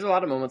 There's a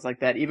lot of moments like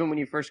that. Even when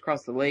you first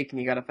cross the lake and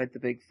you gotta fight the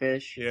big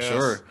fish. Yes.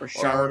 Sure. Or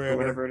shark or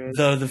whatever it is.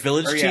 The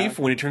village chief,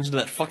 when he turns into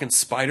that fucking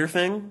spider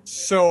thing.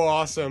 So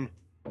awesome.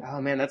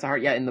 Oh man, that's a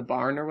hard. Yeah, in the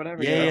barn or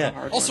whatever. Yeah, that's a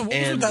hard Also, one. what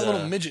was with that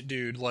little midget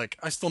dude? Like,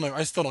 I still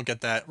don't get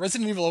that.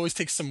 Resident Evil always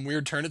takes some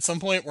weird turn at some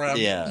point where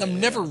I'm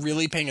never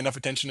really paying enough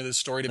attention to this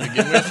story to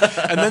begin with,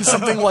 and then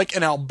something like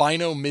an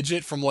albino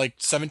midget from like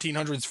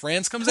 1700s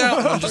France comes out,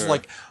 and I'm just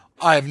like,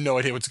 I have no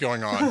idea what's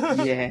going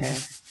on. Yeah.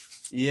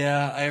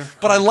 Yeah,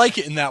 but I like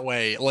it in that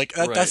way. Like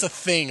that's a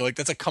thing. Like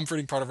that's a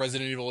comforting part of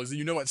Resident Evil is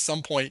that at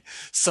some point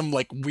some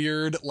like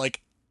weird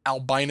like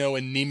albino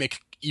anemic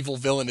evil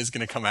villain is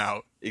going to come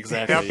out.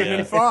 Exactly.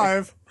 Happened in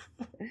 5.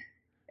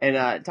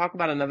 And talk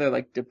about another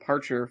like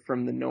departure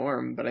from the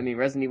norm. But I mean,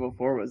 Resident Evil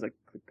 4 was like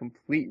a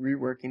complete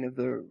reworking of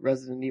the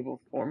Resident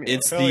Evil formula.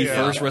 It's the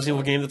first Resident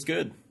Evil game that's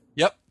good.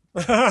 Yep.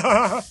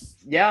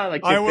 Yeah,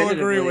 like I will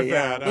agree with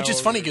that. Which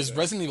is funny because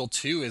Resident Evil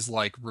 2 is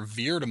like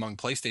revered among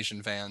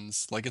PlayStation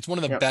fans. Like it's one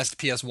of the best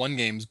PS1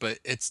 games, but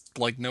it's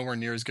like nowhere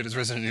near as good as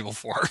Resident Evil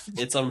 4.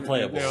 It's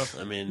unplayable. Yeah.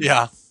 I mean,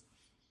 yeah.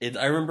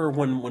 I remember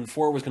when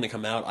 4 was going to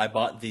come out, I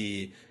bought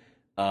the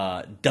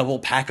double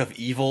pack of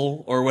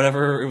evil or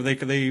whatever they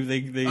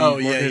marketed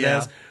it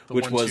as,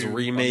 which was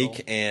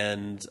remake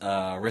and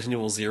Resident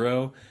Evil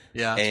 0.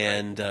 Yeah,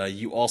 and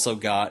you also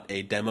got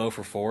a demo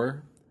for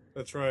 4.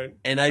 That's right.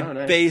 And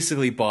I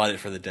basically bought it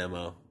for the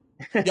demo.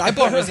 Yeah, I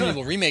bought Resident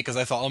Evil Remake because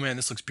I thought, oh man,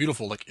 this looks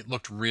beautiful. Like it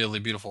looked really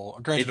beautiful.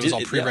 Granted, it was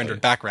all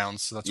pre-rendered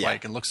backgrounds, so that's why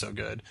it can look so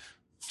good.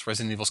 It's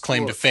Resident Evil's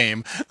claim to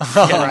fame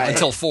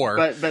until 4.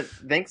 But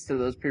thanks to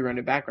those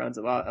pre-rendered backgrounds,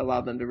 it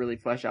allowed them to really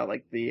flesh out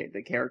like the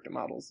character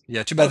models.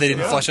 Yeah, too bad they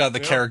didn't flesh out the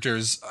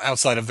characters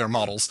outside of their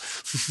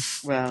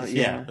models. Well,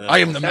 yeah. I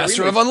am the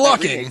master of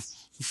unlocking.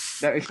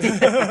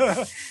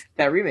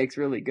 That remake's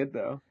really good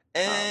though.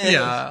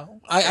 Yeah,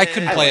 I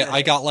couldn't play it.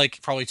 I got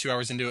like probably 2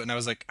 hours into it, and I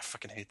was like, I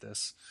fucking hate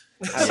this.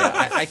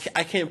 I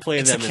can't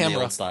play them in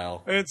the old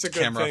style. It's a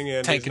good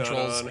thing. Tank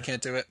controls. I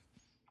can't do it.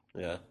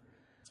 Yeah.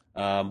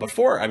 But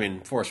 4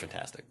 is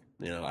fantastic.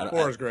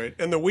 4 is great,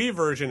 and the Wii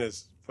version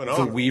is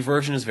phenomenal. The Wii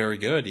version is very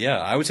good. Yeah,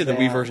 I would say the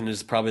Wii version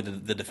is probably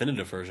the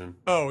definitive version.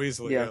 Oh,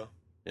 easily. Yeah.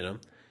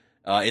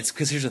 It's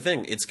because here's the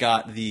thing. It's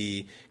got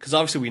because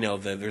obviously we know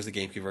that there's the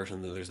GameCube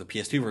version, there's the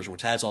PS2 version,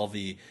 which has all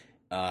the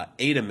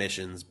Ada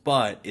missions,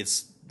 but it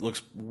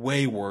looks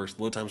way worse.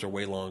 The load times are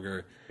way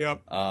longer.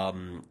 Yep.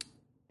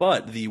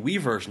 But the Wii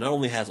version not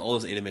only has all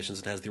those Ada missions,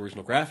 it has the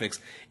original graphics.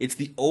 It's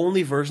the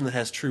only version that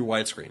has true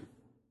widescreen.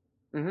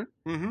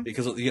 Mm-hmm.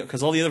 Because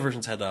all the other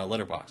versions had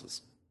letterboxes.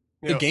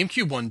 The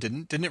GameCube one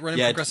didn't it run in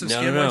progressive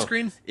scan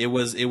widescreen? It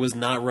was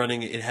not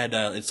running. It had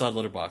it saw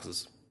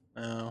letterboxes.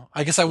 Oh,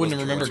 I guess I wouldn't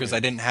have remembered because I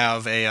didn't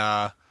have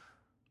a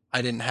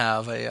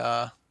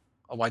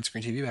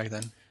widescreen TV back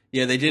then.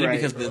 Yeah, they did it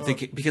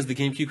because the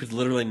GameCube could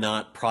literally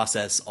not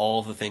process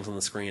all the things on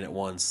the screen at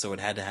once, so it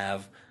had to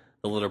have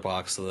the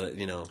letterbox so that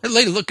It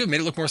made it look good.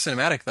 Made it look more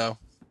cinematic though.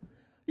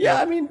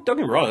 Yeah, I mean, don't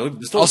get me wrong.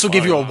 It also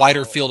gave you a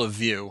wider field of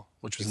view,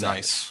 which was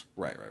nice.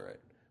 Right.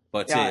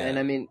 But and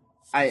I mean,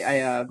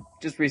 I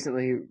just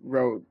recently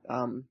wrote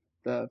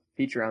the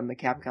feature on the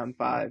Capcom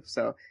 5,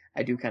 so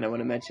I do kind of want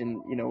to mention,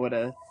 what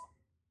a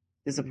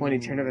disappointing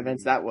turn of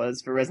events that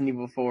was for Resident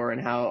Evil 4,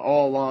 and how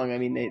all along, I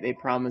mean, they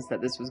promised that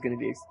this was going to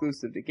be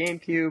exclusive to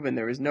GameCube, and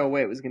there was no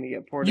way it was going to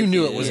get ported. You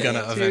knew it was going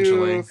to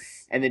eventually.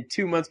 And then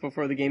 2 months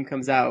before the game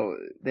comes out,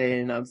 they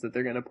announced that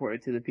they're going to port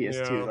it to the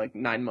PS2, like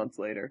 9 months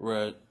later.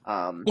 Right.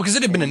 Well, because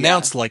it had been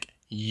announced like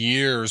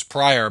years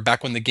prior,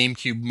 back when the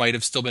GameCube might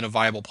have still been a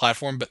viable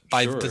platform, but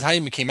by the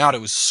time it came out,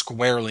 it was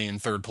squarely in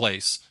third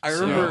place. I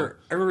remember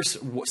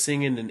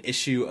seeing in an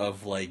issue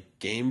of like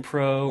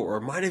GamePro, or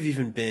it might have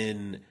even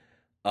been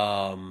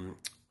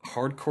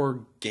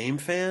Hardcore Game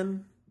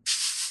Fan,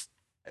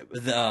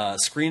 the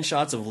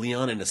screenshots of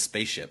Leon in a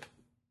spaceship.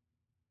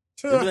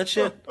 Remember that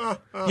shit?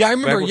 Yeah, I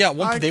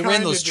remember. They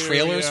ran those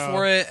trailers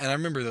for it, and I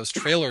remember those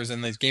trailers,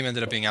 and the game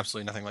ended up being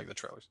absolutely nothing like the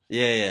trailers.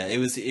 Yeah. It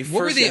was.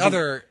 What were the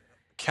other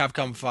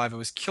Capcom 5? It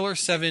was Killer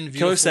 7,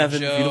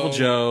 Beautiful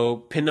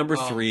Joe, Pin Number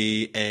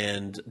 3,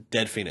 and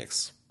Dead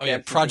Phoenix. Oh yeah,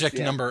 Project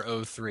Number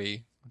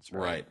 03. That's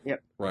Right.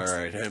 Yep.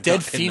 Right.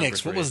 Dead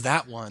Phoenix. What was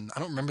that one? I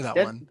don't remember that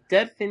one.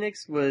 Dead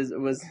Phoenix was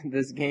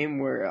this game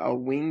where a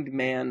winged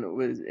man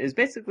is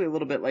basically a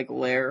little bit like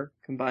Lair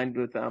combined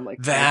with like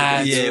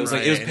That's Yeah, it was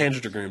like it was right.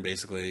 Panzer Dragoon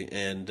basically,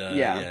 and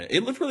Yeah.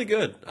 it looked really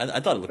good. I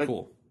thought it looked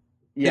cool.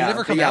 yeah, Did it ever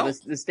but come yeah, out?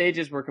 the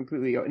stages were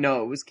completely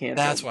no, it was canceled.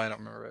 That's why I don't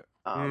remember it.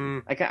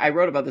 I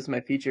wrote about this in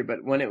my feature,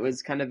 but when it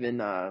was kind of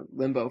in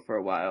limbo for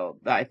a while,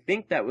 I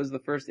think that was the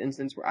first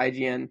instance where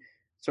IGN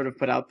sort of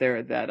put out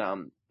there that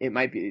it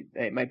might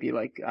be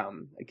like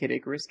a Kid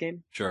Icarus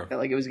game. Sure. That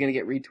like it was going to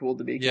get retooled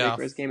to be a Kid Yeah.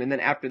 Icarus game, and then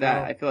after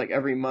that, Oh. I feel like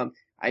every month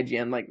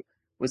IGN like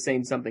was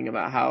saying something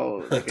about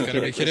how like, a It's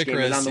gonna be Kid game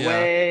is Icarus, on the yeah.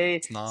 way.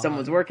 It's not.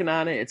 Someone's working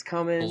on it. It's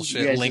coming.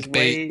 Bullshit, You guys link just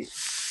bait. wait.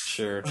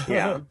 Sure.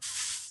 Yeah.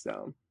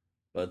 So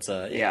But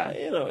Yeah.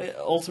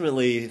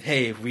 ultimately,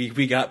 hey,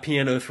 we got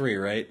Piano 3,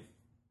 right?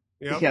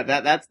 Yep. yeah,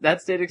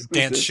 that's state exclusive.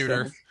 Dance so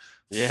shooter.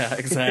 Yeah,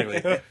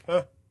 exactly.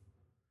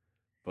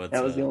 But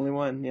that was the only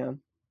one. Yeah.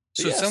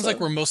 So it sounds like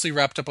we're mostly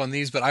wrapped up on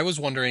these, but I was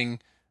wondering,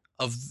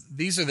 of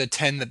these are the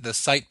 10 that the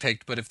site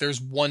picked, but if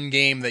there's one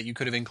game that you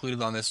could have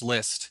included on this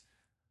list,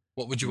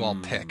 what would you all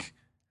pick?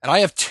 And I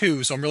have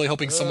 2, so I'm really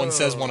hoping someone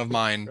says one of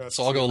mine. That's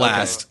So I'll go too bad.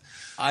 last.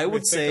 I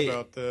would say think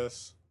about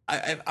this.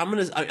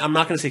 I'm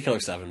not gonna say Killer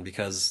 7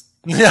 because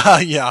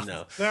yeah.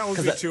 no, That would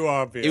 'Cause be too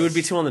obvious. it would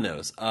be too on the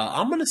nose.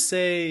 I'm gonna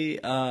say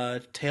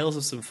Tales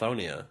of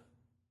Symphonia.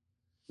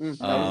 That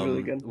was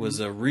really good. Was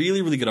a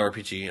really, really good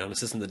RPG on a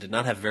system that did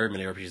not have very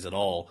many RPGs at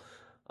all.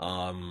 Had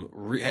I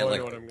know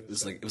like what I'm gonna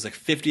say. it was like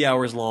 50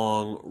 hours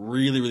long,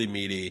 really, really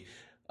meaty.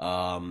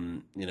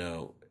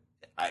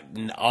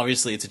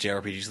 Obviously it's a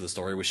JRPG, so the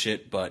story was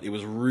shit, but it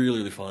was really,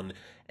 really fun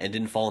and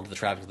didn't fall into the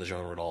trappings of the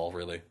genre at all,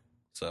 really.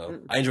 So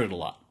I enjoyed it a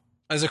lot.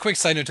 As a quick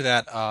side note to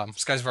that,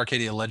 Skies of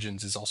Arcadia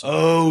Legends is also.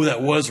 Oh,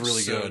 that was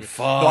really so good.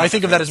 Though I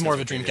think of that as Fuck, more of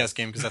a Skies Dreamcast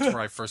game because that's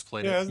where I first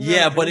played Yeah, it. isn't that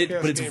Yeah, a but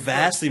Dreamcast it's game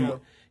vastly first?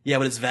 more. Yeah,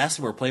 but it's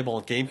vastly more playable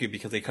on GameCube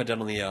because they cut down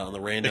on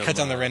the random. They cut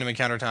down the random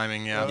encounter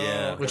timing, yeah.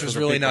 Yeah, Which that was a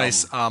really big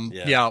nice. problem.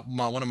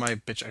 One of my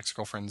bitch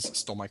ex-girlfriends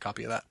stole my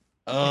copy of that.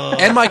 Oh.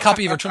 And my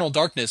copy of Eternal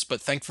Darkness,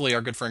 but thankfully our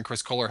good friend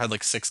Chris Kohler had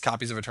like 6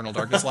 copies of Eternal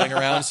Darkness lying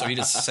around, so he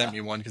just sent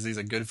me one because he's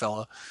a good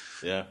fella.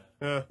 Yeah.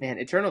 Yeah. Man,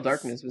 Eternal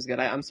Darkness was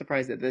good. I'm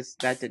surprised that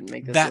that didn't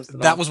make this That list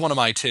at that all. was one of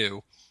my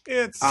 2.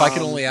 It's, If I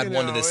could only add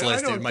one to know, this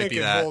list, I don't it might think be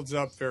it that. holds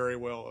up very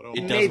well at all. It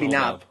does Maybe hold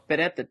not, up.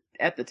 but at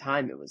the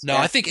time it was. No,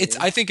 I think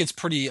fascinating. it's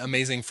pretty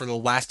amazing for the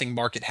lasting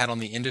mark it had on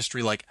the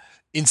industry. Like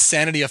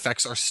insanity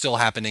effects are still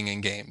happening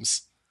in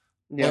games.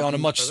 Yeah. Like, on a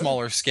much Are they?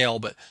 smaller scale,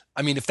 but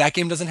I mean if that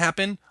game doesn't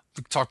happen,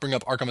 we could bring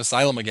up Arkham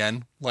Asylum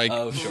again. Like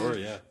Oh, sure,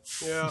 yeah.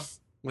 Yeah.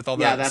 with all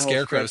Yeah, that that whole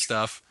scarecrow stretch.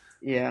 stuff.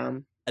 Yeah.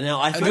 And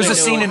now I think There's I a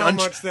know- scene in How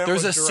much that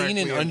there's was a scene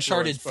in directly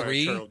Uncharted influenced by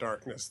 3. Eternal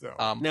Darkness, though.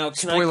 Now, can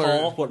spoiler, I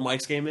call what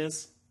Mike's game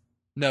is?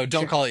 No,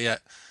 don't call it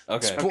yet.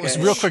 Okay.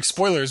 Okay. Real quick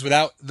spoilers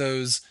without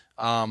those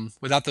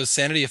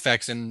sanity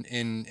effects in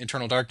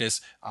Eternal Darkness.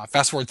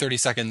 Fast forward 30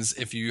 seconds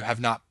if you have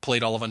not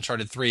played all of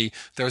Uncharted 3.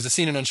 There is a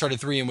scene in Uncharted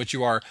 3 in which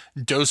you are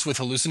dosed with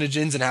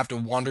hallucinogens and have to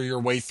wander your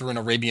way through an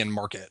Arabian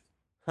market.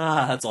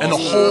 Ah, that's awesome. And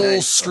the whole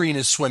Nice. screen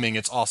is swimming.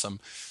 It's awesome.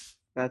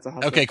 That's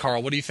awesome. Okay,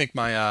 Carl, what do you think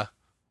my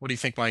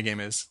game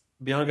is?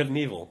 Beyond Good and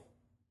Evil.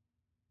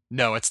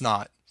 No, it's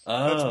not.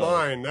 Oh.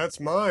 That's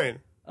mine.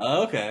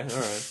 Oh, okay, all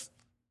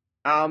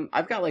right.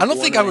 I've got like. I don't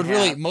one think I and a would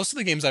really. half. Most of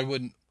the games I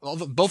wouldn't.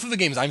 Both of the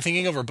games I'm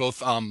thinking of are both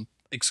First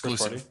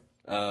exclusive. party?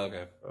 Oh,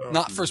 okay.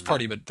 Not first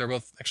party, but they're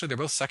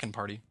both second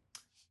party.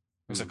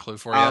 There's a clue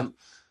for you.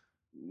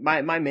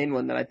 My main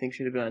one that I think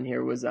should have been on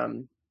here was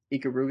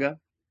Ikaruga.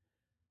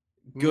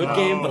 Good Wow,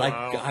 game, but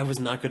wow. I was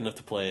not good enough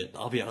to play it.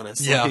 I'll be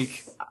honest. Yeah.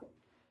 Like,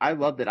 I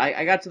loved it.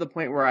 I got to the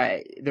point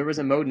where there was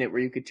a mode in it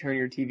where you could turn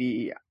your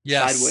TV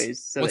Yes.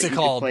 sideways. So What's that it you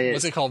could called? play it.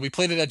 What's it called? We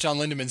played it at John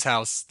Lindemann's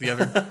house the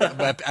other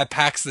at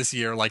PAX this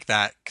year, like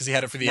that, because he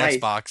had it for the Nice.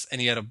 Xbox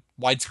and he had a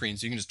widescreen,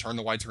 so you can just turn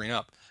the widescreen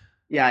up.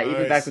 Yeah, even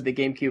Nice. back with the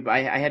GameCube,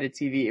 I had a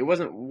TV. It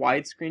wasn't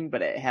widescreen,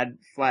 but it had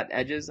flat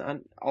edges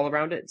on all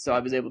around it, so I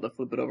was able to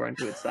flip it over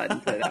onto its side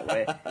and play that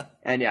way.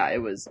 And yeah,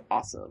 it was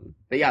awesome.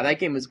 But yeah, that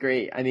game was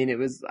great. I mean, it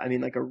was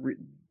like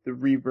the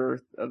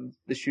rebirth of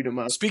the shoot 'em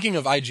up. Speaking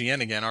of IGN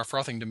again, our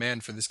frothing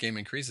demand for this game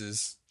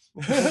increases.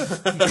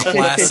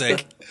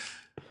 Classic.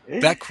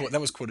 That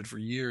was quoted for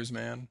years,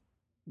 man.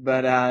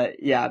 But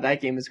yeah,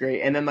 that game was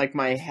great. And then like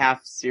my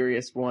half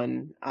serious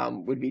one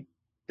would be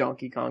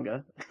Donkey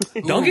Konga.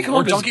 Donkey Kong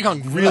or is Donkey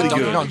Kong, really Donkey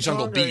Donkey Kong Kong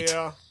Jungle Konga, Beat.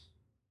 Yeah.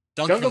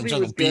 Donkey Jungle Kong Beat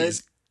Jungle was Beat good.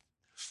 is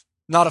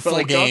not a But, full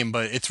like, game,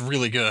 but it's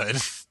really good.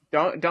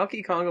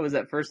 Donkey Konga was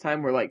that first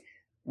time where like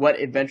what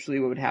eventually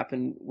would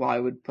happen while I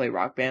would play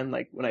Rock Band,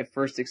 like when I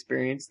first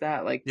experienced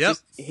that, like Yep.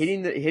 just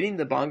hitting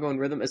the bongo and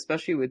rhythm,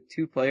 especially with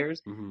 2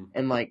 players, Mhm.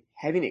 and like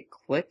having it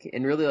click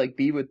and really like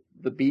be with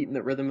the beat and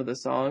the rhythm of the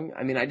song.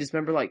 I mean, I just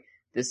remember like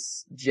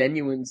this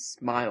genuine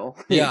smile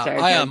the Yeah, entire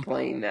I time am.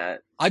 playing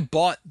that. I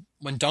bought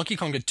when Donkey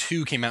Konga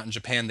 2 came out in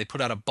Japan, they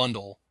put out a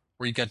bundle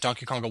where you got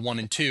Donkey Konga 1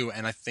 and 2,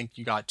 and I think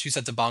you got 2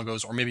 sets of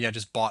bongos, or maybe I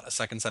just bought a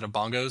second set of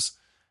bongos.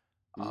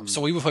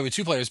 So we would play with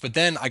 2 players, but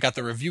then I got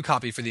the review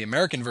copy for the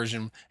American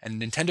version,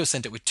 and Nintendo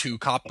sent it with two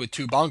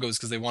bongos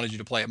because they wanted you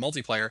to play it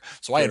multiplayer.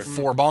 So I had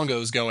 4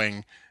 bongos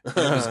going. And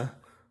it was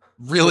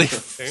really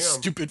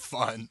stupid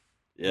fun.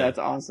 Yeah, That's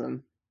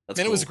awesome. that's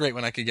And cool. it was great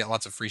when I could get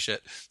lots of free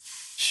shit.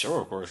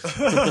 Sure, of course.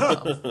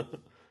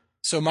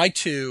 So my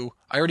 2,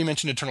 I already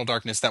mentioned Eternal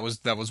Darkness. That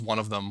was one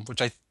of them,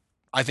 which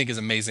I think is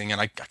amazing, and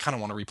I kind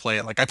of want to replay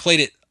it. Like I played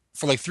it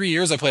for like 3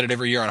 years. I played it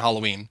every year on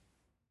Halloween.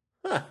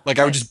 Like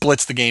I would just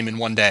blitz the game in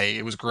one day.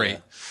 It was great.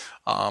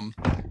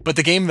 But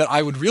the game that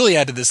I would really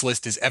add to this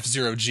list is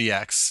F-Zero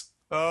GX.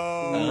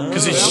 Oh,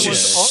 'Cause it's that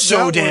just was-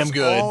 so that damn was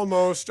good.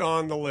 Almost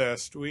on the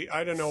list.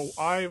 I don't know.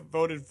 I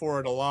voted for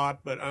it a lot,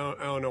 but I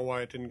don't know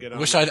why it didn't get on.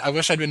 I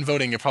wish I'd been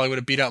voting. It probably would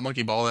have beat out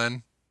Monkey Ball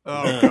then.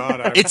 Oh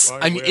God, It's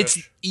wish. it's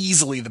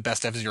easily the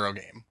best F-Zero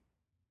game.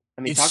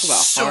 I mean, It's talk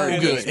about so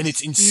hard. good, and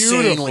it's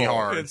insanely Beautiful.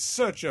 hard. It's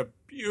such a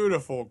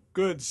beautiful,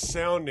 good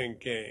sounding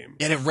game.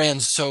 And it ran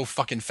so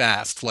fucking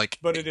fast. Like,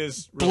 But it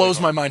is really blows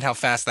my hard. mind how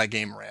fast that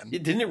game ran.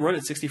 Didn't it run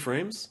at 60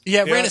 frames?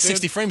 Yeah, it Yeah, ran it at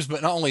 60 did. frames,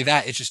 but not only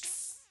that, it's just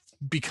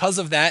because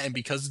of that, and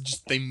because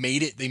just they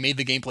made the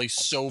gameplay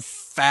so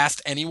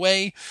fast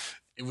anyway.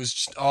 It was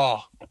just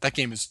that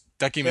game is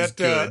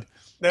good.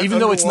 That Even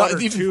though it's not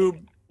underwater even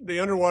tube, the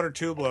underwater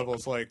tube level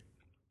is like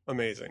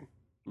amazing.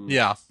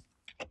 yeah.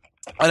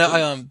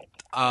 And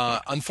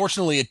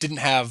unfortunately, it didn't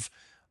have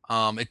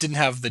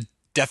the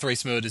Death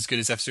Race mode as good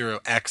as F-Zero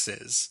X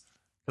is.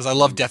 Because I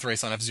love Death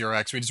Race on F-Zero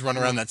X. We just run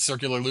around that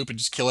circular loop and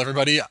just kill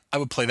everybody. I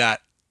would play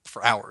that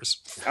for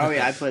hours. Oh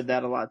yeah, I played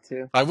that a lot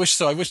too. I wish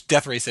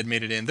Death Race had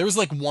made it in. There was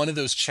like one of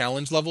those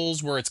challenge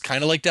levels where it's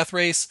kind of like Death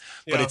Race,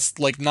 but Yeah. it's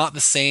like not the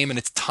same, and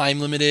it's time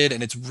limited,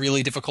 and it's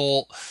really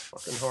difficult.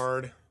 Fucking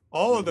hard.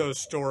 All of those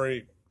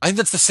story I think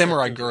that's the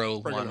Samurai friggin'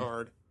 Girl friggin' one.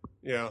 hard.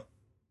 Yeah.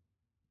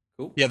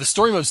 Cool. Yeah, the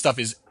story mode stuff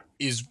is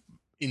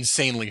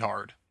insanely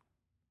hard.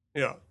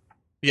 Yeah.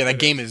 Yeah,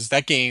 It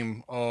that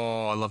game.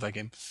 Oh, I love that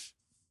game.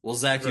 Well,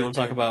 Zach, do you want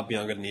to Great talk about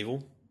Beyond Good and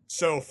Evil?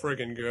 So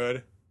friggin'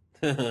 good.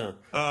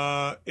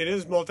 It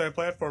is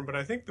multi-platform, but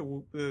I think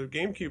the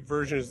GameCube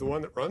version is the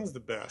one that runs the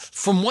best.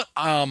 From what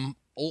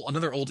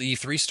another old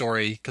E3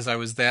 story, because I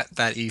was that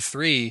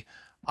E3.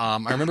 I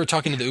remember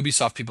talking to the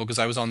Ubisoft people because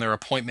I was on their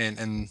appointment,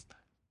 and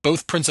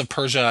both Prince of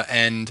Persia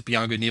and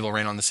Beyond Good and Evil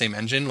ran on the same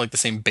engine, like the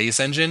same base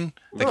engine.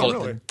 They called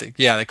really? it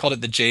they called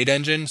it the Jade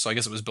engine, so I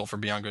guess it was built for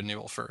Beyond Good and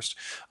Evil first.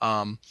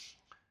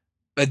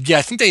 But yeah,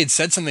 I think they had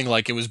said something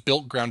like it was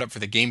built ground up for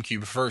the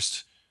GameCube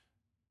first,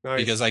 Nice.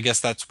 because I guess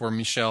that's where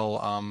Michel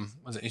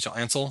was it Michel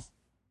Ansel?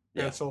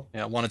 Yeah. Cancel.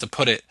 Yeah, wanted to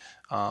put it.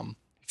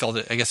 Felt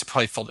it. I guess it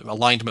probably felt it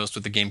aligned most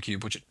with the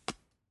GameCube, which it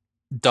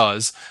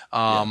does.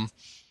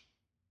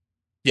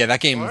 Yeah,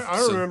 that game. Well,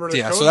 I remember the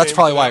yeah, code so that's name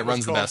probably for why that it was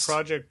runs the called best.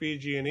 Project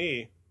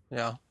BG&E.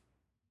 Yeah.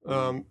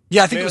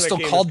 Yeah, I think it was still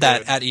called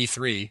that at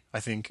E3. I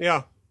think.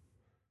 Yeah,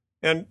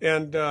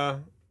 and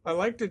I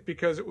liked it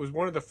because it was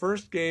one of the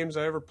first games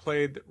I ever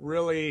played that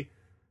really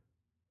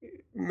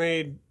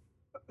made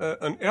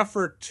an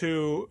effort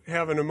to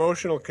have an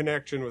emotional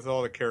connection with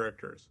all the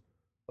characters.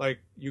 Like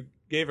you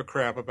gave a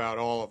crap about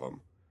all of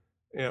them,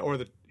 or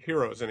the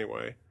heroes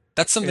anyway.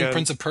 That's something And-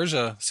 Prince of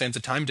Persia: Sands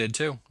of Time did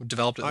too. We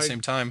developed at the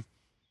same time.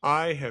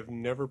 I have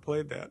never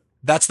played that.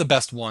 That's the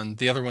best one.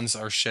 The other ones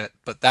are shit,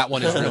 but that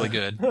one is really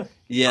good.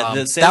 Yeah,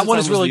 the that Sands of one Time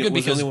is was really the- good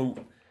was the because- only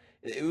one-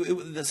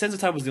 the Sands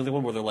of Time was the only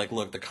one where they're like,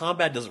 look, the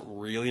combat doesn't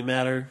really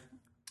matter.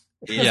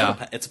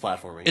 Yeah. It's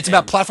platforming. It's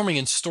about platforming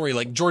and story.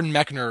 Like Jordan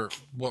Mechner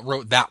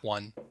wrote that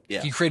one.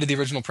 Yeah. He created the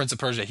original Prince of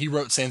Persia. He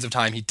wrote Sands of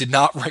Time. He did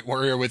not write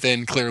Warrior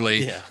Within,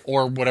 clearly, Yeah.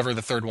 or whatever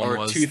the third one Or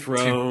was. Two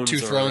Thrones Two or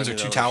Thrones, any or of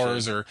Two those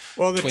Towers, shit. or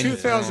Well, the Twin-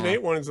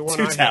 2008 one is the one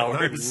Two I had.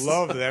 Towers. I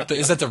love that.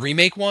 Is that the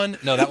remake one?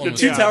 No, that one The was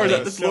Two Yeah, Towers. the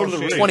That's Lord of the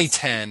cell Rings. shaded.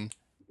 2010.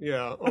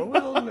 Yeah. Oh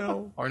well,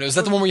 no. Or no, is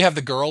that the one where you have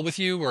the girl with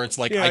you, where it's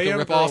like Yeah, you Ico have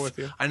a girl ripoff? with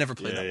you. I never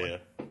played Yeah, that one. yeah.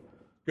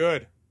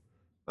 Good.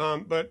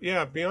 But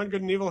yeah, Beyond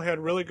Good and Evil had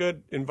really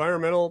good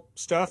environmental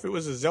stuff. It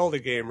was a Zelda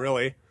game,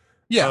 really.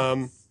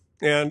 Yeah.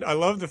 And I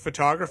love the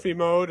photography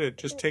mode. It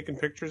just taking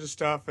pictures of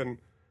stuff and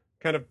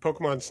kind of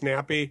Pokemon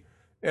Snappy.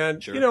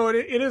 And, Sure. you know,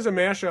 it is a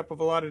mashup of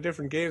a lot of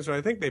different games, but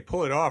I think they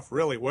pull it off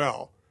really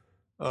well.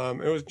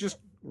 It was just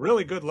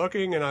really good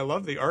looking, and I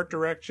love the art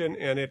direction,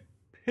 and it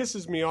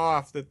pisses me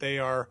off that they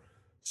are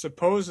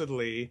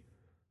supposedly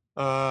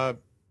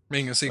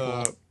Making a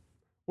sequel.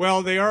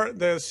 well, they are.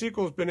 The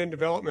sequel's been in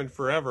development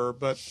forever,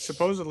 but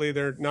supposedly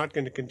they're not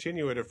going to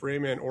continue it if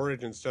Rayman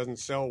Origins doesn't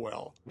sell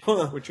well,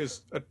 which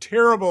is a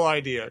terrible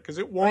idea because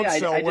it won't yeah,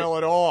 sell I well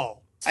at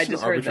all. I It's an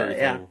just heard that.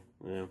 arbitrary Yeah. thing.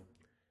 Yeah.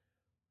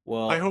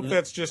 Well, I hope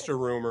that's just a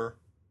rumor.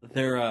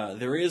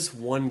 there is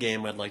one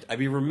game I'd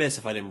be remiss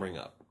if I didn't bring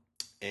up,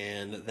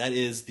 and that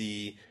is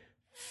the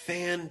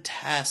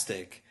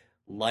fantastic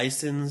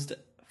licensed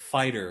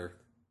fighter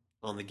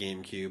on the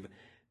GameCube,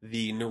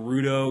 the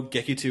Naruto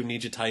Gekitu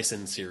Ninja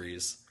Taisen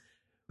series.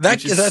 That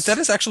which is- that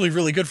is actually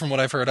really good from what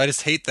I've heard. I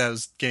just hate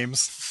those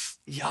games.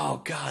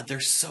 Oh god, they're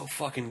so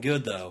fucking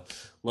good though.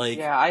 Like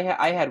Yeah,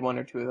 I had one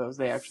or two of those.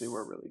 They actually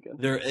were really good.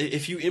 they're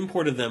if you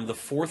imported them, the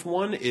fourth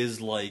one is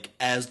like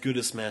as good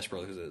as Smash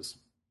Bros. Is.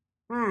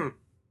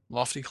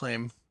 Lofty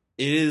claim.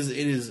 It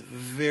is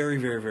very,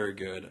 very, very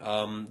good.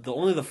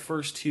 Only the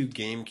first 2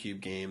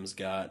 GameCube games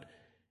got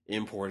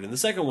imported, and the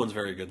second one's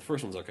very good. The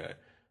first one's okay.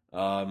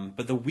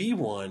 But the Wii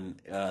one,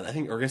 I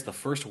think, or I guess the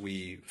first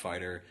Wii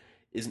fighter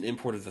is an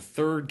import of the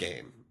 3rd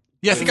game.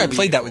 Yeah, I think I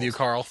played that with you,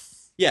 Carl.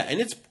 Yeah,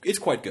 and it's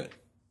quite good.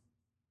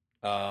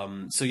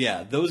 So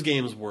yeah, those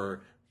games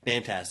were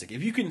fantastic.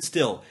 If you can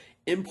still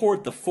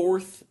import the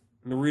 4th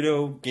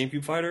Naruto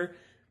GameCube fighter,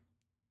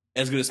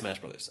 as good as Smash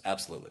Brothers,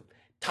 absolutely.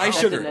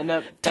 Sugar.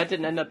 That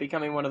didn't end up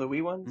becoming one of the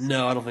Wii ones?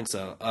 No, I don't think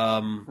so.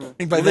 I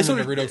think by then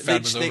the Naruto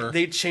fad was over.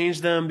 They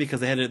changed them because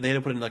they had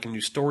to put in like a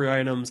new story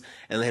items,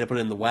 and they had to put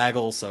in the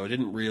waggle, so it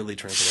didn't really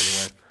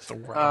translate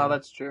anywhere. Oh,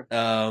 that's true.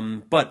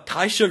 But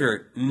Ty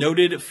Sugar,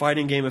 noted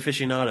fighting game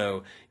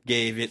aficionado,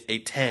 gave it a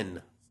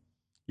 10.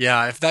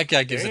 Yeah, if that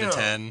guy gives it a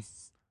 10.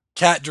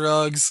 Cat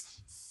drugs.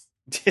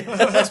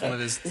 That's one of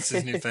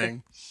his new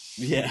thing.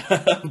 Yeah,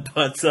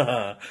 but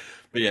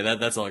yeah,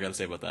 that's all I got to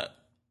say about that.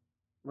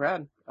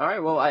 Rad. All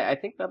right, well, I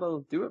think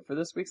that'll do it for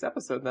this week's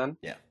episode then.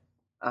 Yeah.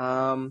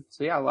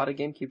 So yeah, a lot of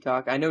GameCube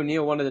talk. I know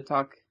Neil wanted to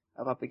talk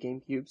about the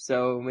GameCube,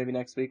 so maybe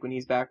next week when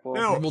he's back, we'll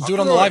do it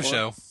on the live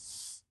show.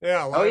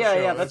 Yeah.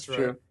 Yeah, that's right.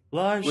 true.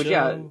 Live Which, show.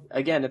 yeah,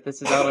 again, if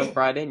this is out on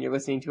Friday and you're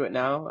listening to it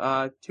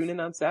now, tune in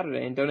on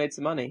Saturday and donate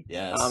some money.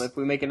 Yes. If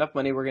we make enough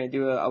money, we're going to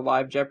do a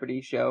live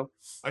Jeopardy show.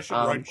 I should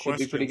write should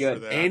questions be pretty good. for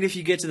that. And if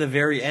you get to the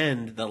very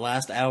end, the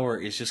last hour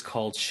is just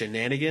called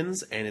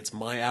shenanigans, and it's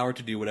my hour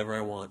to do whatever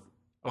I want.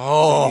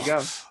 Oh, There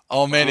you go.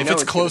 oh man! If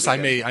it's it's close, I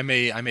gonna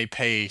be may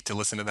pay to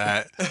listen to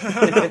that.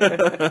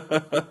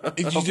 If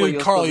you Hopefully do,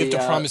 you'll Carl, still you have be,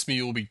 to promise me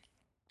you will be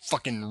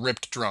fucking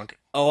ripped drunk.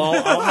 Oh,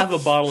 I'll have a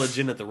bottle of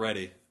gin at the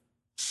ready.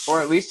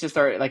 Or at least just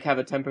have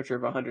a temperature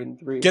of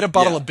 103. Get a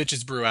bottle Yeah. of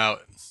Bitches Brew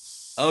out.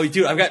 Oh,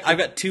 dude, I've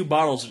got 2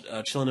 bottles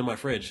chilling in my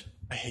fridge.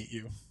 I hate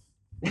you.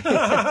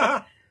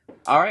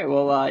 All right,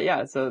 well,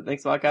 yeah, so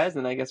thanks a lot, guys.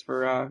 And I guess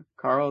for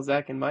Carl,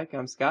 Zach, and Mike,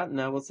 I'm Scott, and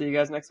we'll see you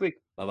guys next week.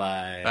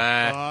 Bye-bye.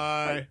 Bye.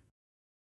 Bye.